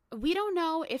 We don't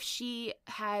know if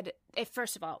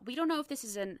first of all, we don't know if this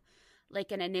is an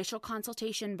initial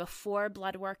consultation before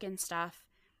blood work and stuff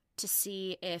to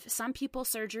see if some people's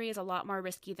surgery is a lot more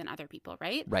risky than other people,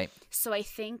 right? Right. So I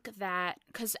think that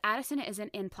because Addison isn't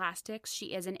in plastics,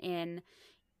 she isn't in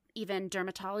even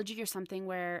dermatology or something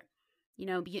where,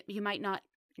 you might not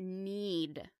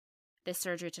need this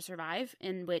surgery to survive,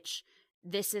 in which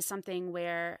this is something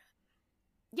where,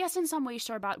 yes, in some ways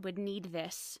Sharbat would need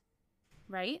this,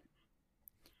 right?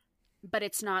 But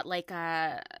it's not like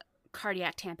a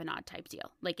cardiac tamponade type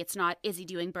deal. Like, it's not Izzy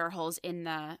doing burr holes in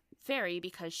the ferry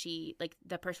because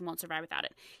the person won't survive without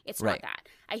it. It's Right. not that.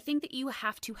 I think that you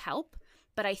have to help,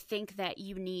 but I think that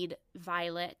you need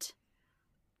Violet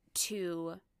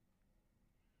to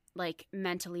like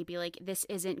mentally be like, this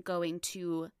isn't going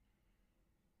to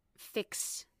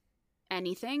fix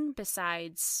anything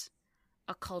besides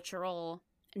a cultural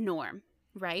norm,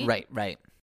 right? Right.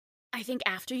 I think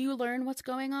after you learn what's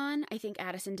going on, I think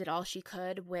Addison did all she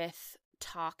could with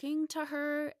talking to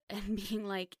her and being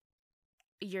like,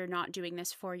 you're not doing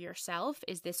this for yourself.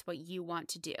 Is this what you want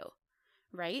to do?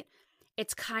 Right?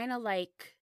 It's kind of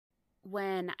like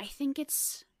when I think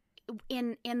it's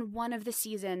in one of the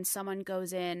seasons, someone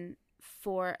goes in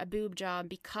for a boob job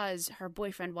because her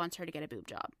boyfriend wants her to get a boob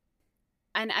job.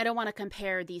 And I don't want to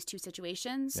compare these two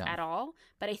situations at all,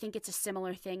 but I think it's a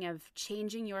similar thing of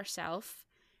changing yourself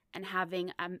and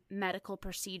having a medical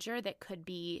procedure that could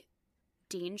be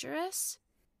dangerous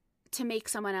to make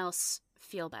someone else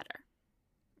feel better.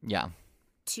 Yeah.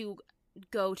 To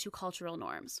go to cultural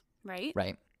norms, right?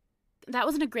 Right. That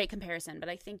wasn't a great comparison, but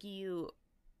I think you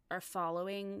are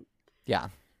following. Yeah.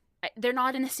 They're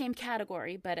not in the same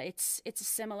category, but it's a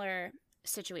similar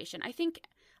situation. I think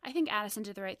Addison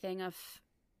did the right thing of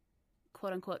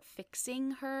quote unquote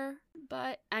fixing her,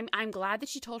 but I'm glad that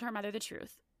she told her mother the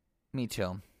truth. Me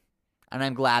too. And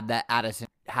I'm glad that Addison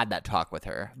had that talk with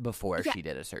her before she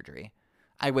did a surgery.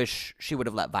 I wish she would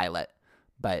have let Violet,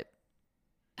 but...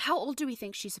 How old do we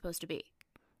think she's supposed to be?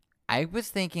 I was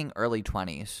thinking early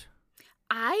 20s.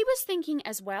 I was thinking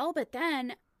as well, but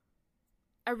then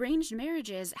arranged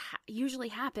marriages usually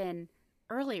happen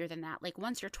earlier than that. Like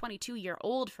once you're 22, you're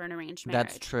old for an arranged marriage.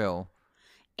 That's true.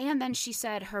 And then she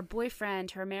said her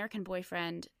American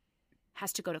boyfriend,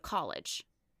 has to go to college.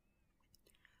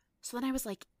 So then I was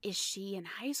like, is she in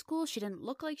high school? She didn't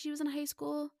look like she was in high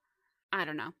school. I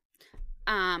don't know.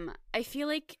 I feel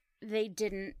like they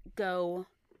didn't go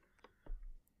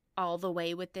all the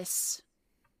way with this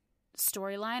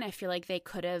storyline. I feel like they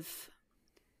could have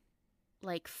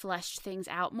like fleshed things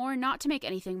out more, not to make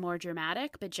anything more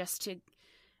dramatic, but just to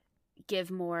give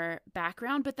more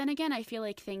background. But then again, I feel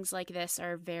like things like this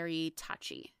are very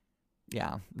touchy.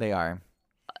 Yeah, they are.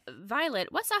 Violet,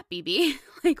 what's up, BB?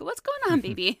 Like, what's going on,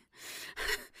 BB?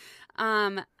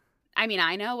 I mean,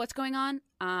 I know what's going on,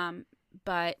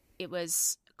 but it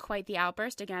was quite the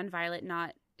outburst. Again, Violet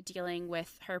not dealing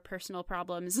with her personal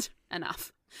problems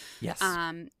enough. Yes.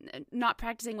 Not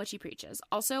practicing what she preaches.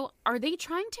 Also, are they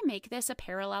trying to make this a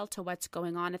parallel to what's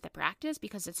going on at the practice?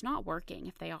 Because it's not working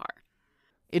if they are.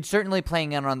 It's certainly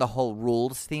playing in on the whole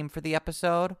rules theme for the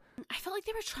episode. I felt like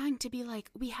they were trying to be like,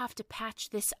 we have to patch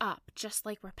this up, just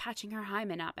like we're patching her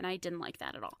hymen up, and I didn't like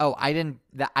that at all. Oh, I didn't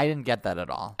get that at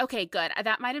all. Okay, good.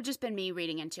 That might have just been me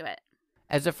reading into it.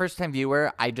 As a first-time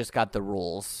viewer, I just got the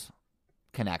rules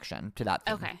connection to that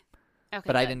theme. Okay, but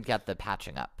good. I didn't get the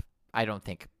patching up. I don't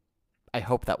think I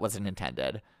hope that wasn't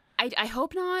intended. I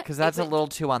hope not. Because that's a little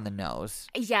too on the nose.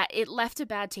 Yeah, it left a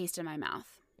bad taste in my mouth.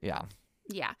 Yeah.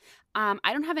 Yeah. I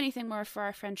don't have anything more for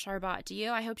our friend Charbot. Do you?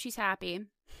 I hope she's happy.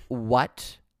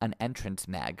 What an entrance,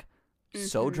 Meg.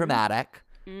 So dramatic.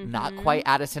 Not quite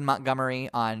Addison Montgomery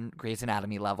on Grey's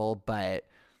Anatomy level, but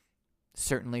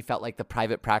certainly felt like the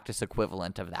private practice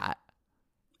equivalent of that.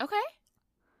 Okay.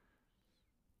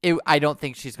 I don't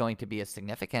think she's going to be as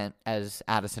significant as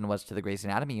Addison was to the Grey's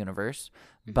Anatomy universe,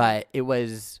 but it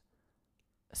was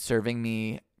serving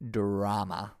me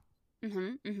drama.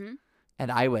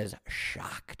 And I was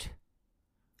shocked.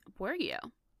 Were you?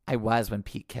 I was when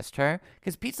Pete kissed her.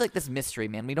 Because Pete's like this mystery,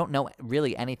 man. We don't know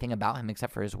really anything about him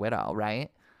except for his widow,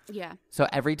 right? Yeah. So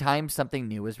every time something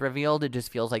new is revealed, it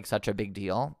just feels like such a big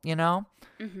deal, you know?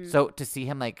 So to see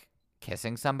him like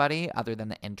kissing somebody other than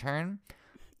the intern.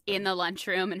 In the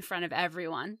lunchroom in front of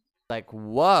everyone. Like,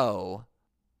 whoa.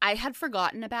 I had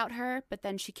forgotten about her, but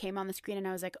then she came on the screen and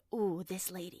I was like, ooh, this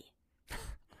lady.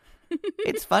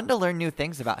 It's fun to learn new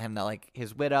things about him, though. Like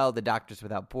his widow, the Doctors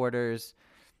Without Borders,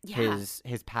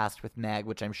 his past with Meg,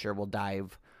 which I'm sure we'll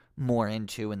dive more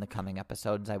into in the coming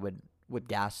episodes, I would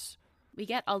guess. We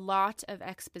get a lot of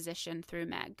exposition through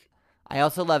Meg. I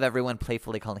also love everyone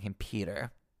playfully calling him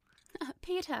Peter.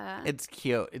 Peter. It's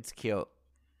cute. It's cute.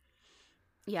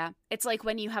 Yeah. It's like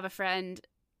when you have a friend,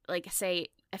 like say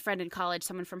a friend in college,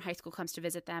 someone from high school comes to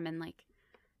visit them and like,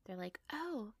 they're like,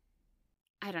 oh,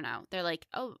 I don't know. They're like,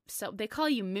 oh, so they call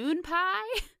you Moon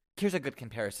Pie? Here's a good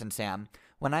comparison, Sam.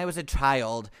 When I was a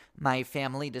child, my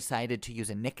family decided to use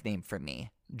a nickname for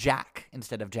me, Jack,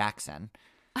 instead of Jackson.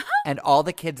 And all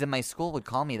the kids in my school would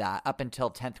call me that up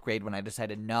until 10th grade when I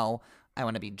decided, no, I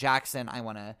want to be Jackson. I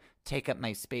want to take up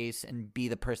my space and be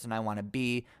the person I want to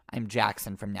be. I'm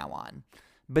Jackson from now on.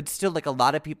 But still, like a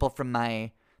lot of people from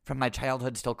my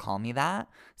childhood still call me that.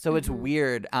 So it's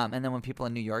weird. And then when people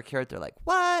in New York hear it, they're like,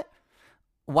 what?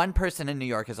 One person in New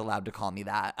York is allowed to call me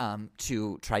that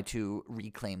to try to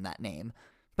reclaim that name.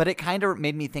 But it kind of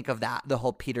made me think of that, the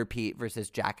whole Peter Pete versus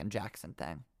Jack and Jackson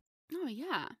thing. Oh,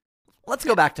 yeah. Let's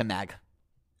go back to Meg.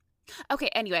 Okay,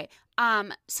 anyway.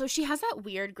 So she has that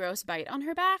weird, gross bite on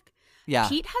her back. Yeah.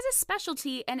 Pete has a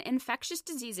specialty in infectious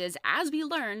diseases, as we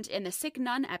learned in the Sick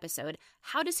Nun episode.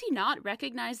 How does he not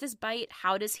recognize this bite?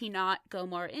 How does he not go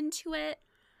more into it?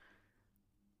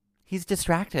 He's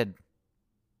distracted.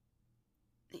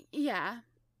 Yeah.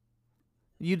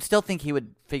 You'd still think he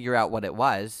would figure out what it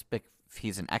was, if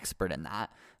he's an expert in that.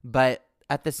 But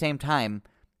at the same time,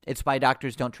 it's why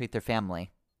doctors don't treat their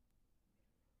family.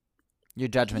 Your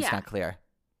judgment's not clear.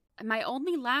 My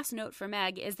only last note for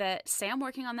Meg is that Sam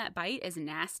working on that bite is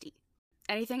nasty.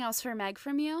 Anything else for Meg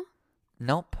from you?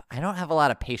 Nope. I don't have a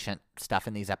lot of patient stuff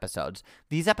in these episodes.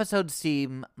 These episodes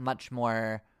seem much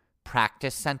more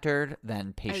practice-centered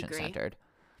than patient-centered.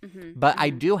 But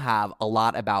I do have a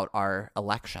lot about our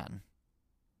election.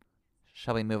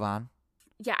 Shall we move on?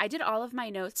 Yeah, I did all of my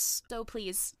notes, so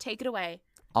please take it away.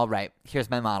 All right, here's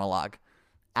my monologue.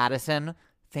 Addison,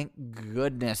 thank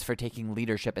goodness for taking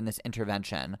leadership in this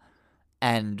intervention.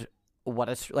 And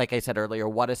like I said earlier,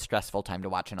 what a stressful time to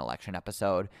watch an election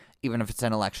episode, even if it's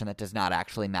an election that does not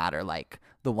actually matter, like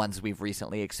the ones we've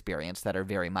recently experienced that are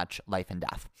very much life and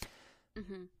death.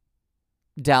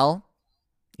 Del,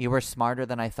 you were smarter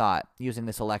than I thought, using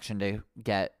this election to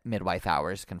get midwife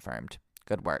hours confirmed.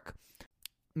 Good work.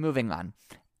 Moving on.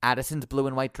 Addison's blue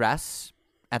and white dress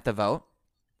at the vote.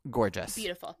 Gorgeous.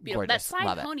 Beautiful. Gorgeous. That slide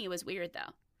Love pony was weird,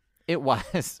 though. It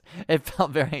was. It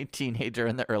felt very teenager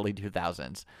in the early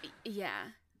 2000s. Yeah.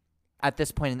 At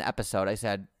this point in the episode, I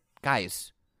said,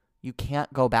 guys, you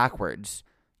can't go backwards.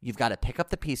 You've got to pick up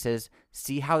the pieces,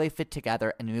 see how they fit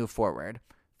together, and move forward.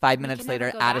 5 minutes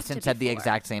later, Addison said the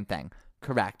exact same thing.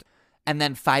 Correct. And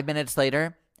then 5 minutes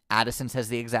later, Addison says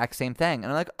the exact same thing.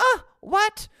 And I'm like, oh,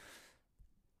 what?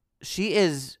 She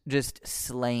is just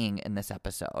slaying in this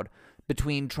episode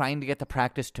between trying to get the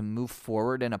practice to move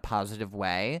forward in a positive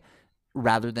way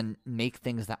rather than make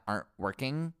things that aren't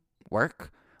working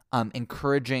work,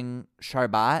 encouraging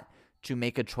Charbot to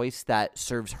make a choice that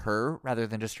serves her rather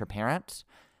than just her parents,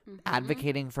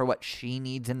 advocating for what she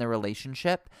needs in the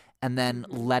relationship, and then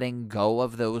letting go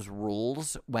of those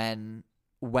rules when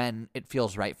it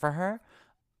feels right for her.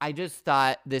 I just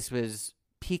thought this was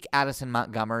peak Addison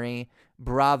Montgomery.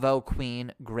 Bravo,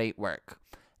 queen. Great work.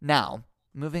 Now,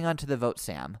 moving on to the vote,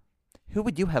 Sam. Who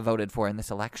would you have voted for in this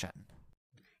election?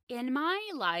 In my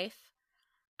life,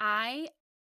 I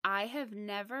have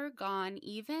never gone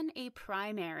even a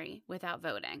primary without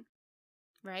voting,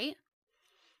 right?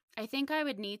 I think I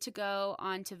would need to go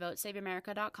on to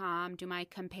votesaveamerica.com, do my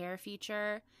compare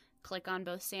feature, click on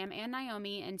both Sam and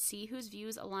Naomi and see whose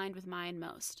views aligned with mine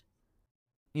most.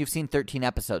 You've seen 13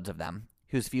 episodes of them.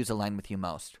 Whose views align with you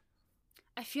most?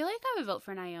 I feel like I would vote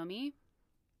for Naomi.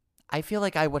 I feel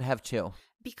like I would have too.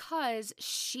 Because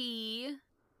she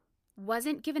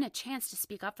wasn't given a chance to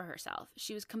speak up for herself.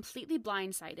 She was completely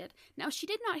blindsided. Now, she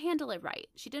did not handle it right.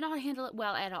 She did not handle it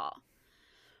well at all.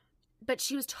 But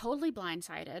she was totally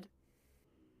blindsided.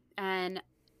 And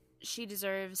she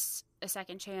deserves a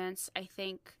second chance. I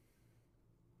think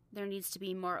there needs to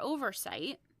be more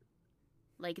oversight.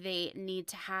 Like, they need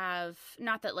to have,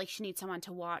 not that, like, she needs someone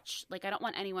to watch. Like, I don't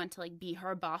want anyone to, like, be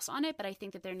her boss on it, but I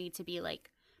think that there need to be, like,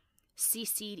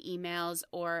 CC'd emails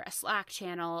or a Slack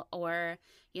channel or,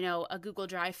 you know, a Google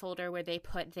Drive folder where they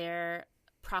put their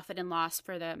profit and loss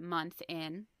for the month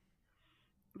in.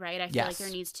 Right? I feel like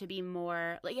there needs to be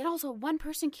more, like, and also one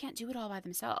person can't do it all by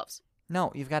themselves.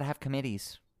 No, you've got to have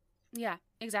committees. Yeah,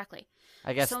 exactly.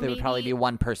 I guess there would probably be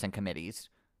one-person committees.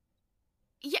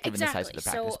 Yeah, given exactly. the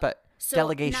size of the practice, but so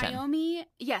delegation.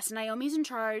 Naomi's in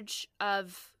charge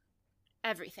of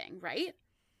everything, right?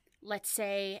 Let's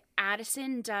say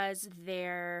Addison does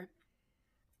their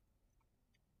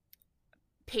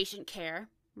patient care,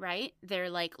 right? They're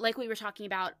like we were talking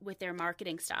about with their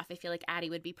marketing stuff. I feel like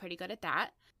Addie would be pretty good at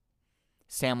that.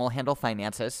 Sam will handle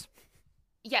finances.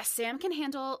 Yes, Sam can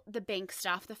handle the bank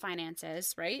stuff, the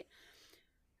finances, right?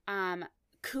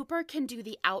 Cooper can do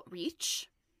the outreach.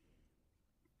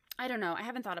 I don't know. I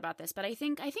haven't thought about this, but I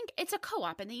think it's a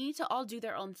co-op, and they need to all do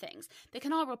their own things. They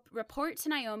can all report to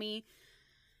Naomi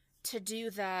to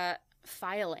do the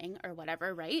filing or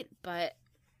whatever, right? But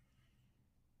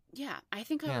yeah, I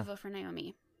think I would vote for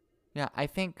Naomi. Yeah, I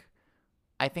think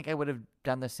I would have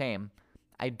done the same.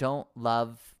 I don't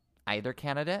love either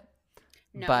candidate,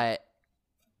 no.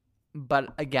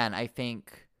 but again, I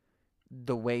think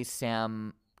the way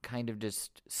Sam kind of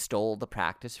just stole the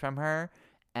practice from her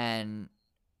and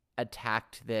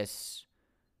attacked this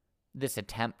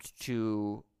attempt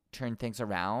to turn things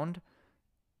around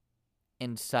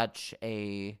in such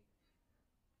a,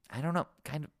 I don't know,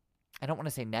 kind of, I don't want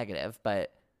to say negative,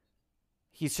 but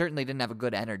he certainly didn't have a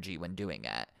good energy when doing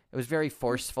it. It was very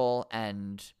forceful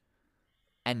and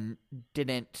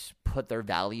didn't put their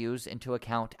values into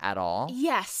account at all.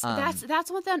 Yes, that's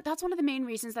one of the main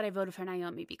reasons that I voted for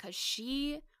Naomi, because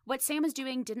what Sam was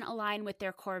doing didn't align with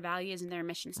their core values and their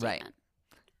mission statement. Right.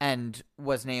 And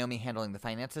was Naomi handling the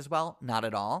finances well? Not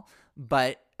at all.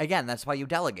 But again, that's why you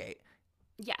delegate.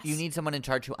 Yes. You need someone in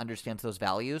charge who understands those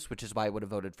values, which is why I would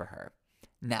have voted for her.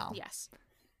 Now, yes.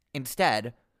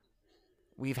 Instead,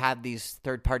 we've had these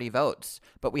third-party votes,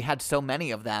 but we had so many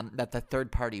of them that the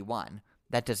third party won.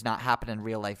 That does not happen in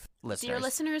real life, listeners. Dear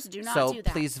listeners, do not do that.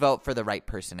 So please vote for the right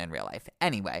person in real life.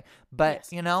 Anyway, but,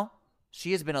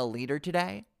 she has been a leader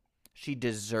today. She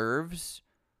deserves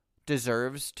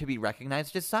to be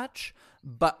recognized as such,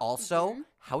 but also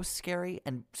how scary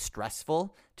and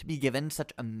stressful to be given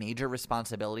such a major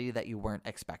responsibility that you weren't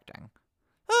expecting.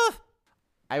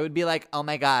 I would be like, oh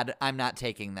my God, I'm not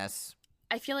taking this.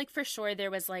 I feel like for sure there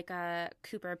was like a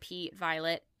Cooper, Pete,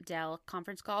 Violet, Dell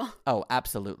conference call. Oh,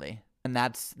 absolutely. And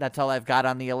that's all I've got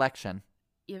on the election.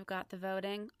 You've got the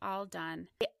voting all done.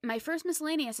 My first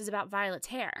miscellaneous is about Violet's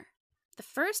hair. The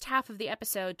first half of the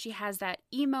episode, she has that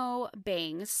emo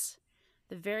bangs,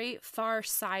 the very far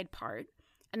side part.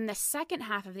 And the second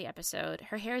half of the episode,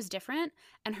 her hair is different,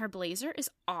 and her blazer is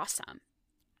awesome.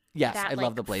 Yes, I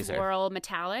love the blazer. Floral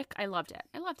metallic. I loved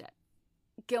it.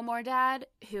 Gilmore Dad,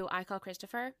 who I call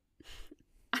Christopher,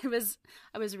 I was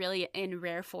really in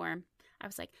rare form. I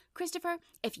was like, Christopher,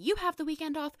 if you have the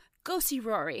weekend off, go see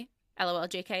Rory. LOL,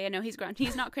 JK. I know he's grown.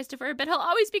 He's not Christopher, but he'll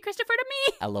always be Christopher to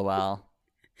me. LOL.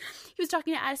 He was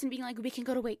talking to Addison, being like, we can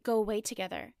go away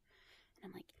together. And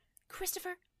I'm like,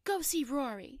 Christopher, go see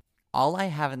Rory. All I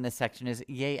have in this section is,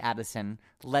 yay, Addison,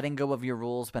 letting go of your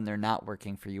rules when they're not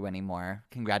working for you anymore.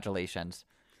 Congratulations.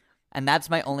 And that's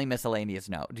my only miscellaneous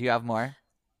note. Do you have more?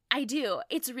 I do.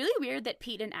 It's really weird that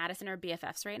Pete and Addison are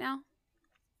BFFs right now.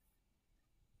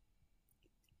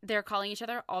 They're calling each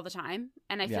other all the time.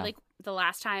 And I feel like the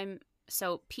last time,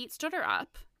 so Pete stood her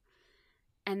up,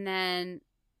 and then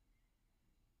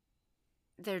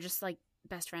they're just like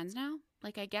best friends now.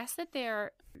 Like, I guess that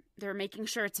they're making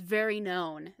sure it's very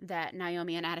known that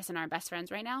Naomi and Addison aren't best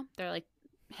friends right now. They're like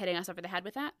hitting us over the head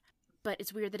with that. But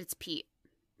it's weird that it's Pete,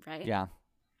 right? Yeah.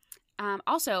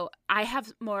 Also, I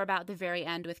have more about the very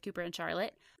end with Cooper and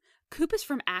Charlotte. Coop is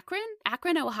from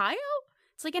Akron, Ohio?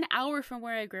 It's like an hour from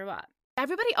where I grew up.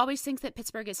 Everybody always thinks that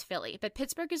Pittsburgh is Philly, but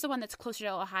Pittsburgh is the one that's closer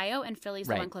to Ohio, and Philly's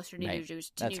the one closer to New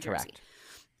Jersey. That's correct.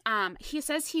 He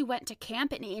says he went to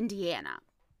camp in Indiana.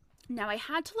 Now, I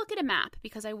had to look at a map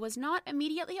because I was not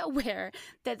immediately aware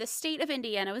that the state of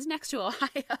Indiana was next to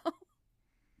Ohio.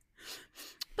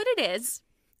 But it is.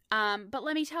 But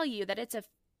let me tell you that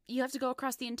you have to go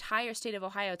across the entire state of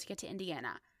Ohio to get to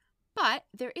Indiana. But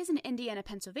there is an Indiana,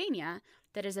 Pennsylvania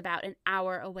that is about an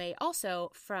hour away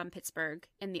also from Pittsburgh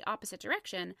in the opposite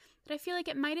direction, that I feel like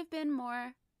it might have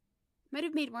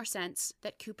made more sense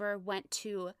that Cooper went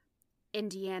to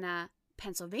Indiana,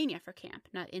 Pennsylvania for camp,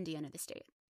 not Indiana the state.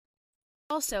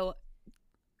 Also,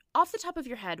 off the top of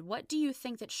your head, what do you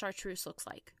think that chartreuse looks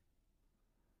like?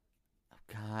 Oh,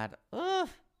 God. Ugh.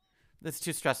 That's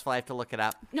too stressful. I have to look it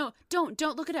up. No,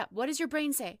 don't look it up. What does your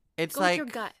brain say? It's Go like with your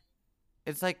gut.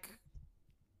 It's like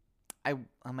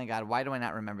oh my God, why do I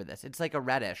not remember this? It's like a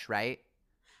reddish, right?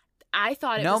 I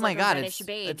thought it was like a reddish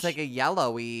beige. It's like a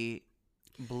yellowy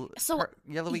blue,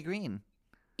 yellowy green.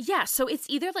 Yeah, so it's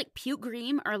either like puke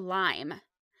green or lime.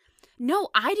 No,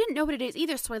 I didn't know what it is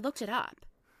either, so I looked it up.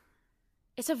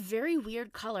 It's a very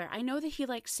weird color. I know that he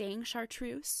likes saying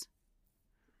chartreuse.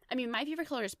 I mean, my favorite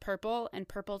color is purple, and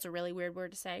purple's a really weird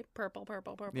word to say. Purple,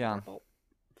 yeah. purple.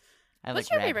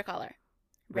 What's your favorite color?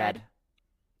 Red.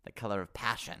 The color of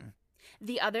passion.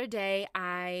 The other day,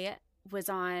 I was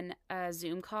on a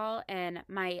Zoom call, and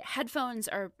my headphones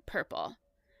are purple.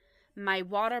 My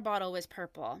water bottle was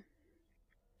purple.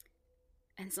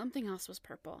 And something else was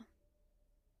purple.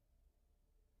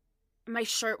 My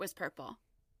shirt was purple.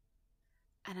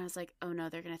 And I was like, oh no,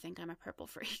 they're going to think I'm a purple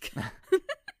freak.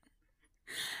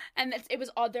 And it was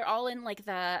all, they're all in like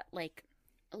the like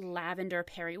lavender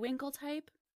periwinkle type.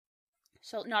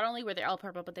 So not only were they all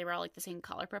purple, but they were all like the same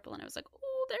color purple. And I was like,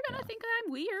 oh, they're going to think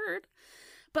I'm weird.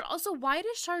 But also, why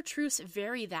does chartreuse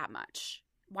vary that much?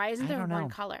 Why isn't there one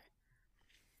color?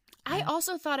 I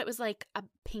also thought it was like a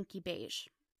pinky beige.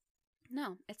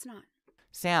 No, it's not.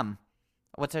 Sam,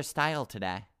 what's our style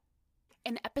today?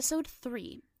 In episode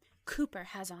 3, Cooper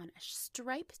has on a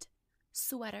striped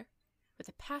sweater with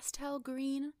a pastel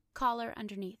green collar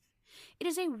underneath. It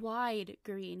is a wide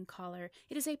green collar.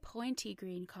 It is a pointy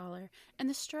green collar. And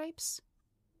the stripes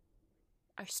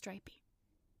are stripy.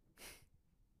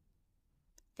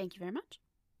 Thank you very much.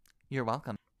 You're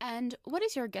welcome. And what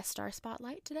is your guest star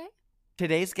spotlight today?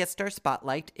 Today's guest star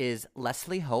spotlight is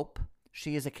Leslie Hope.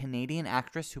 She is a Canadian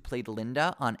actress who played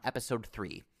Linda on episode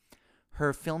 3.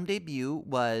 Her film debut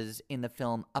was in the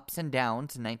film Ups and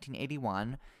Downs in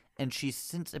 1981, and she's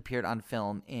since appeared on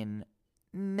film in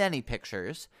many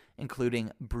pictures,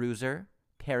 including Bruiser,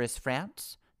 Paris,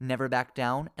 France, Never Back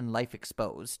Down, and Life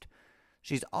Exposed.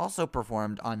 She's also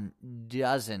performed on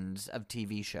dozens of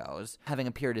TV shows, having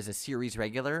appeared as a series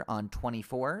regular on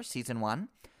 24, Season 1,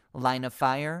 Line of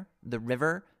Fire, The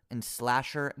River, and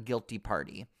slasher Guilty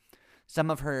Party. Some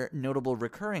of her notable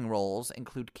recurring roles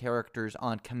include characters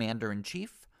on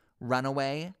Commander-in-Chief,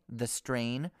 Runaway, The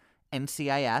Strain,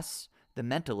 NCIS, The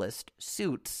Mentalist,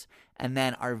 Suits, and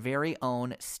then our very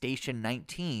own Station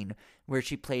 19, where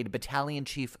she played Battalion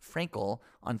Chief Frankel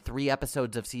on 3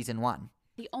 episodes of Season 1.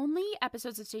 The only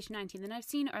episodes of Station 19 that I've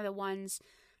seen are the ones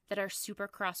that are super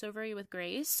crossover-y with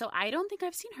Grace, so I don't think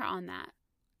I've seen her on that.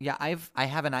 Yeah, I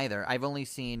haven't either. I've only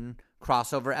seen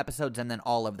crossover episodes and then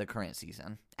all of the current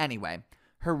season. Anyway,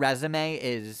 her resume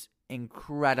is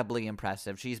incredibly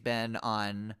impressive. She's been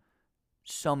on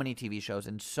so many TV shows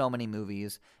and so many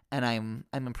movies, and I'm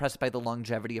impressed by the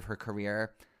longevity of her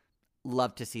career.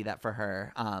 Love to see that for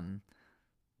her.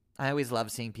 I always love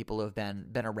seeing people who have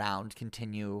been around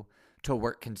continue to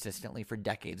work consistently for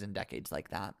decades and decades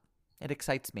like that. It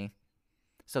excites me.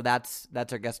 So that's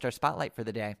our guest star spotlight for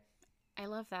the day. I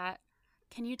love that.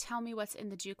 Can you tell me what's in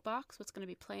the jukebox? What's going to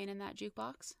be playing in that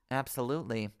jukebox?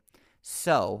 Absolutely.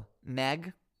 So,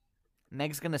 Meg's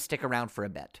going to stick around for a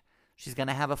bit. She's going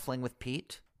to have a fling with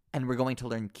Pete, and we're going to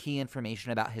learn key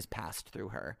information about his past through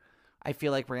her. I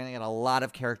feel like we're going to get a lot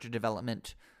of character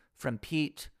development from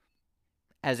Pete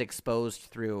as exposed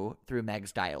through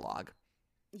Meg's dialogue.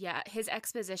 Yeah, his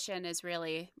exposition is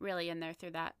really, really in there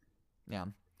through that. Yeah.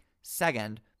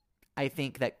 Second, I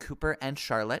think that Cooper and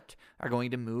Charlotte are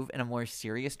going to move in a more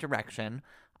serious direction.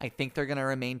 I think they're going to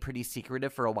remain pretty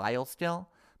secretive for a while still,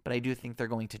 but I do think they're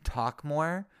going to talk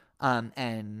more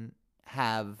and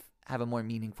have a more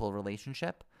meaningful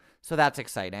relationship. So that's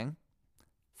exciting.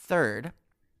 Third,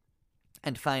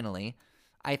 and finally,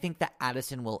 I think that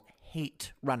Addison will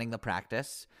hate running the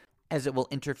practice, as it will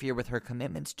interfere with her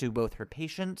commitments to both her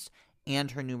patients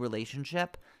and her new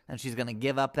relationship, and she's going to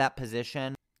give up that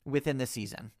position within the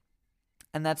season.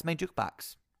 And that's my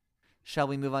jukebox. Shall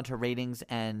we move on to ratings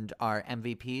and our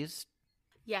MVPs?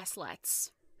 Yes,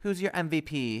 let's. Who's your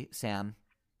MVP, Sam?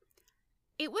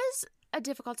 It was a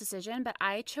difficult decision, but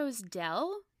I chose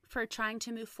Del for trying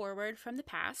to move forward from the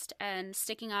past and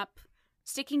sticking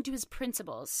to his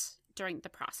principles during the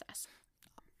process.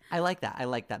 I like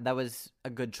that. That was a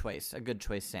good choice,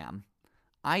 Sam.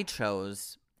 I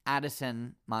chose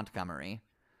Addison Montgomery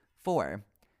for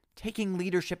taking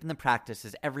leadership in the practice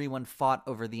as everyone fought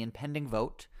over the impending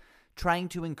vote, trying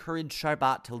to encourage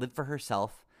Charbot to live for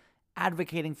herself,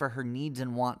 advocating for her needs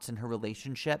and wants in her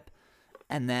relationship,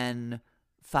 and then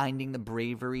finding the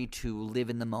bravery to live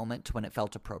in the moment when it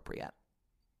felt appropriate.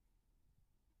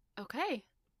 Okay,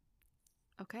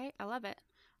 I love it.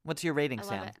 What's your rating, I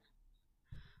Sam? love it.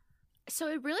 So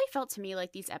it really felt to me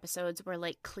like these episodes were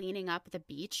like cleaning up the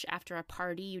beach after a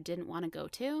party you didn't want to go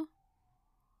to.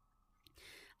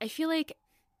 I feel like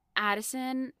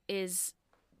Addison is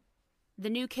the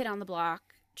new kid on the block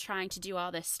trying to do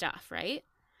all this stuff, right?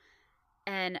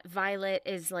 And Violet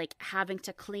is like having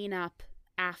to clean up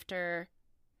after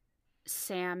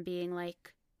Sam being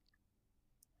like,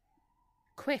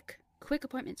 quick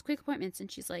appointments.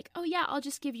 And she's like, oh yeah, I'll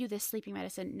just give you this sleeping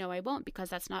medicine. No, I won't,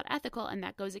 because that's not ethical and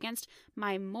that goes against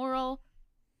my moral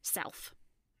self.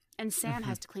 And Sam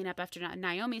has to clean up after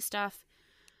Naomi stuff.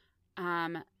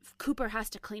 Cooper has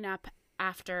to clean up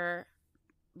after,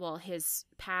 well, his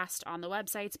past on the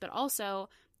websites, but also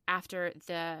after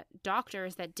the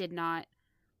doctors that did not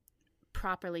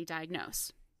properly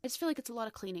diagnose. I just feel like it's a lot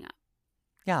of cleaning up.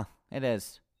 Yeah, it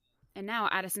is. And now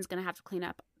Addison's going to have to clean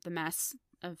up the mess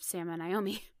of Sam and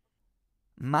Naomi.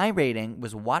 My rating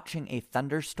was watching a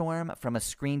thunderstorm from a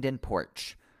screened-in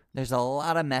porch. There's a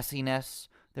lot of messiness.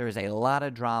 There is a lot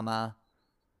of drama.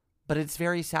 But it's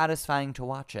very satisfying to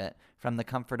watch it from the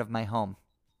comfort of my home.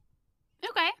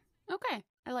 Okay.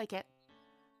 I like it.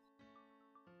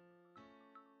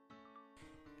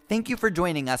 Thank you for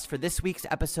joining us for this week's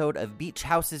episode of Beach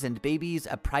Houses and Babies,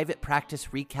 a private practice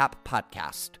recap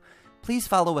podcast. Please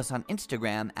follow us on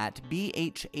Instagram at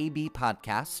BHAB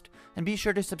Podcast, and be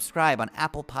sure to subscribe on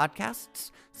Apple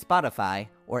Podcasts, Spotify,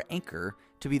 or Anchor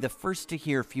to be the first to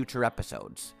hear future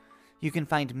episodes. You can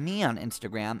find me on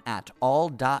Instagram at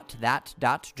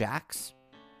all.that.jax.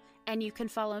 And you can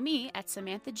follow me at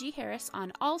Samantha G. Harris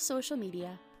on all social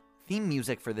media. Theme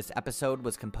music for this episode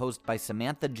was composed by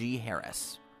Samantha G.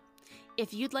 Harris.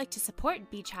 If you'd like to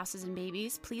support Beach Houses and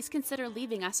Babies, please consider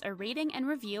leaving us a rating and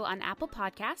review on Apple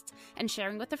Podcasts and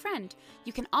sharing with a friend.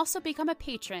 You can also become a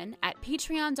patron at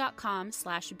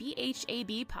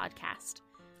patreon.com/BHAB podcast.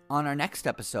 On our next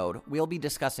episode, we'll be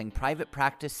discussing Private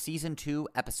Practice Season 2,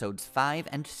 Episodes 5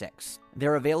 and 6.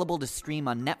 They're available to stream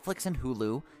on Netflix and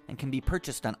Hulu and can be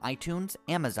purchased on iTunes,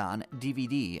 Amazon,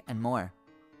 DVD, and more.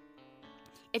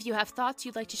 If you have thoughts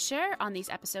you'd like to share on these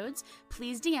episodes,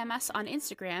 please DM us on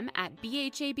Instagram at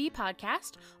BHAB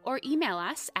Podcast or email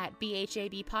us at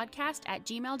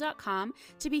bhabpodcast@gmail.com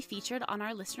to be featured on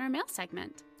our listener mail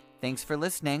segment. Thanks for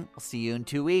listening. I'll see you in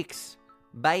 2 weeks.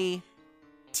 Bye.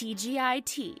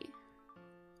 TGIT.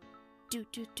 Do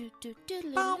do do do do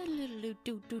do do do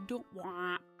do do do.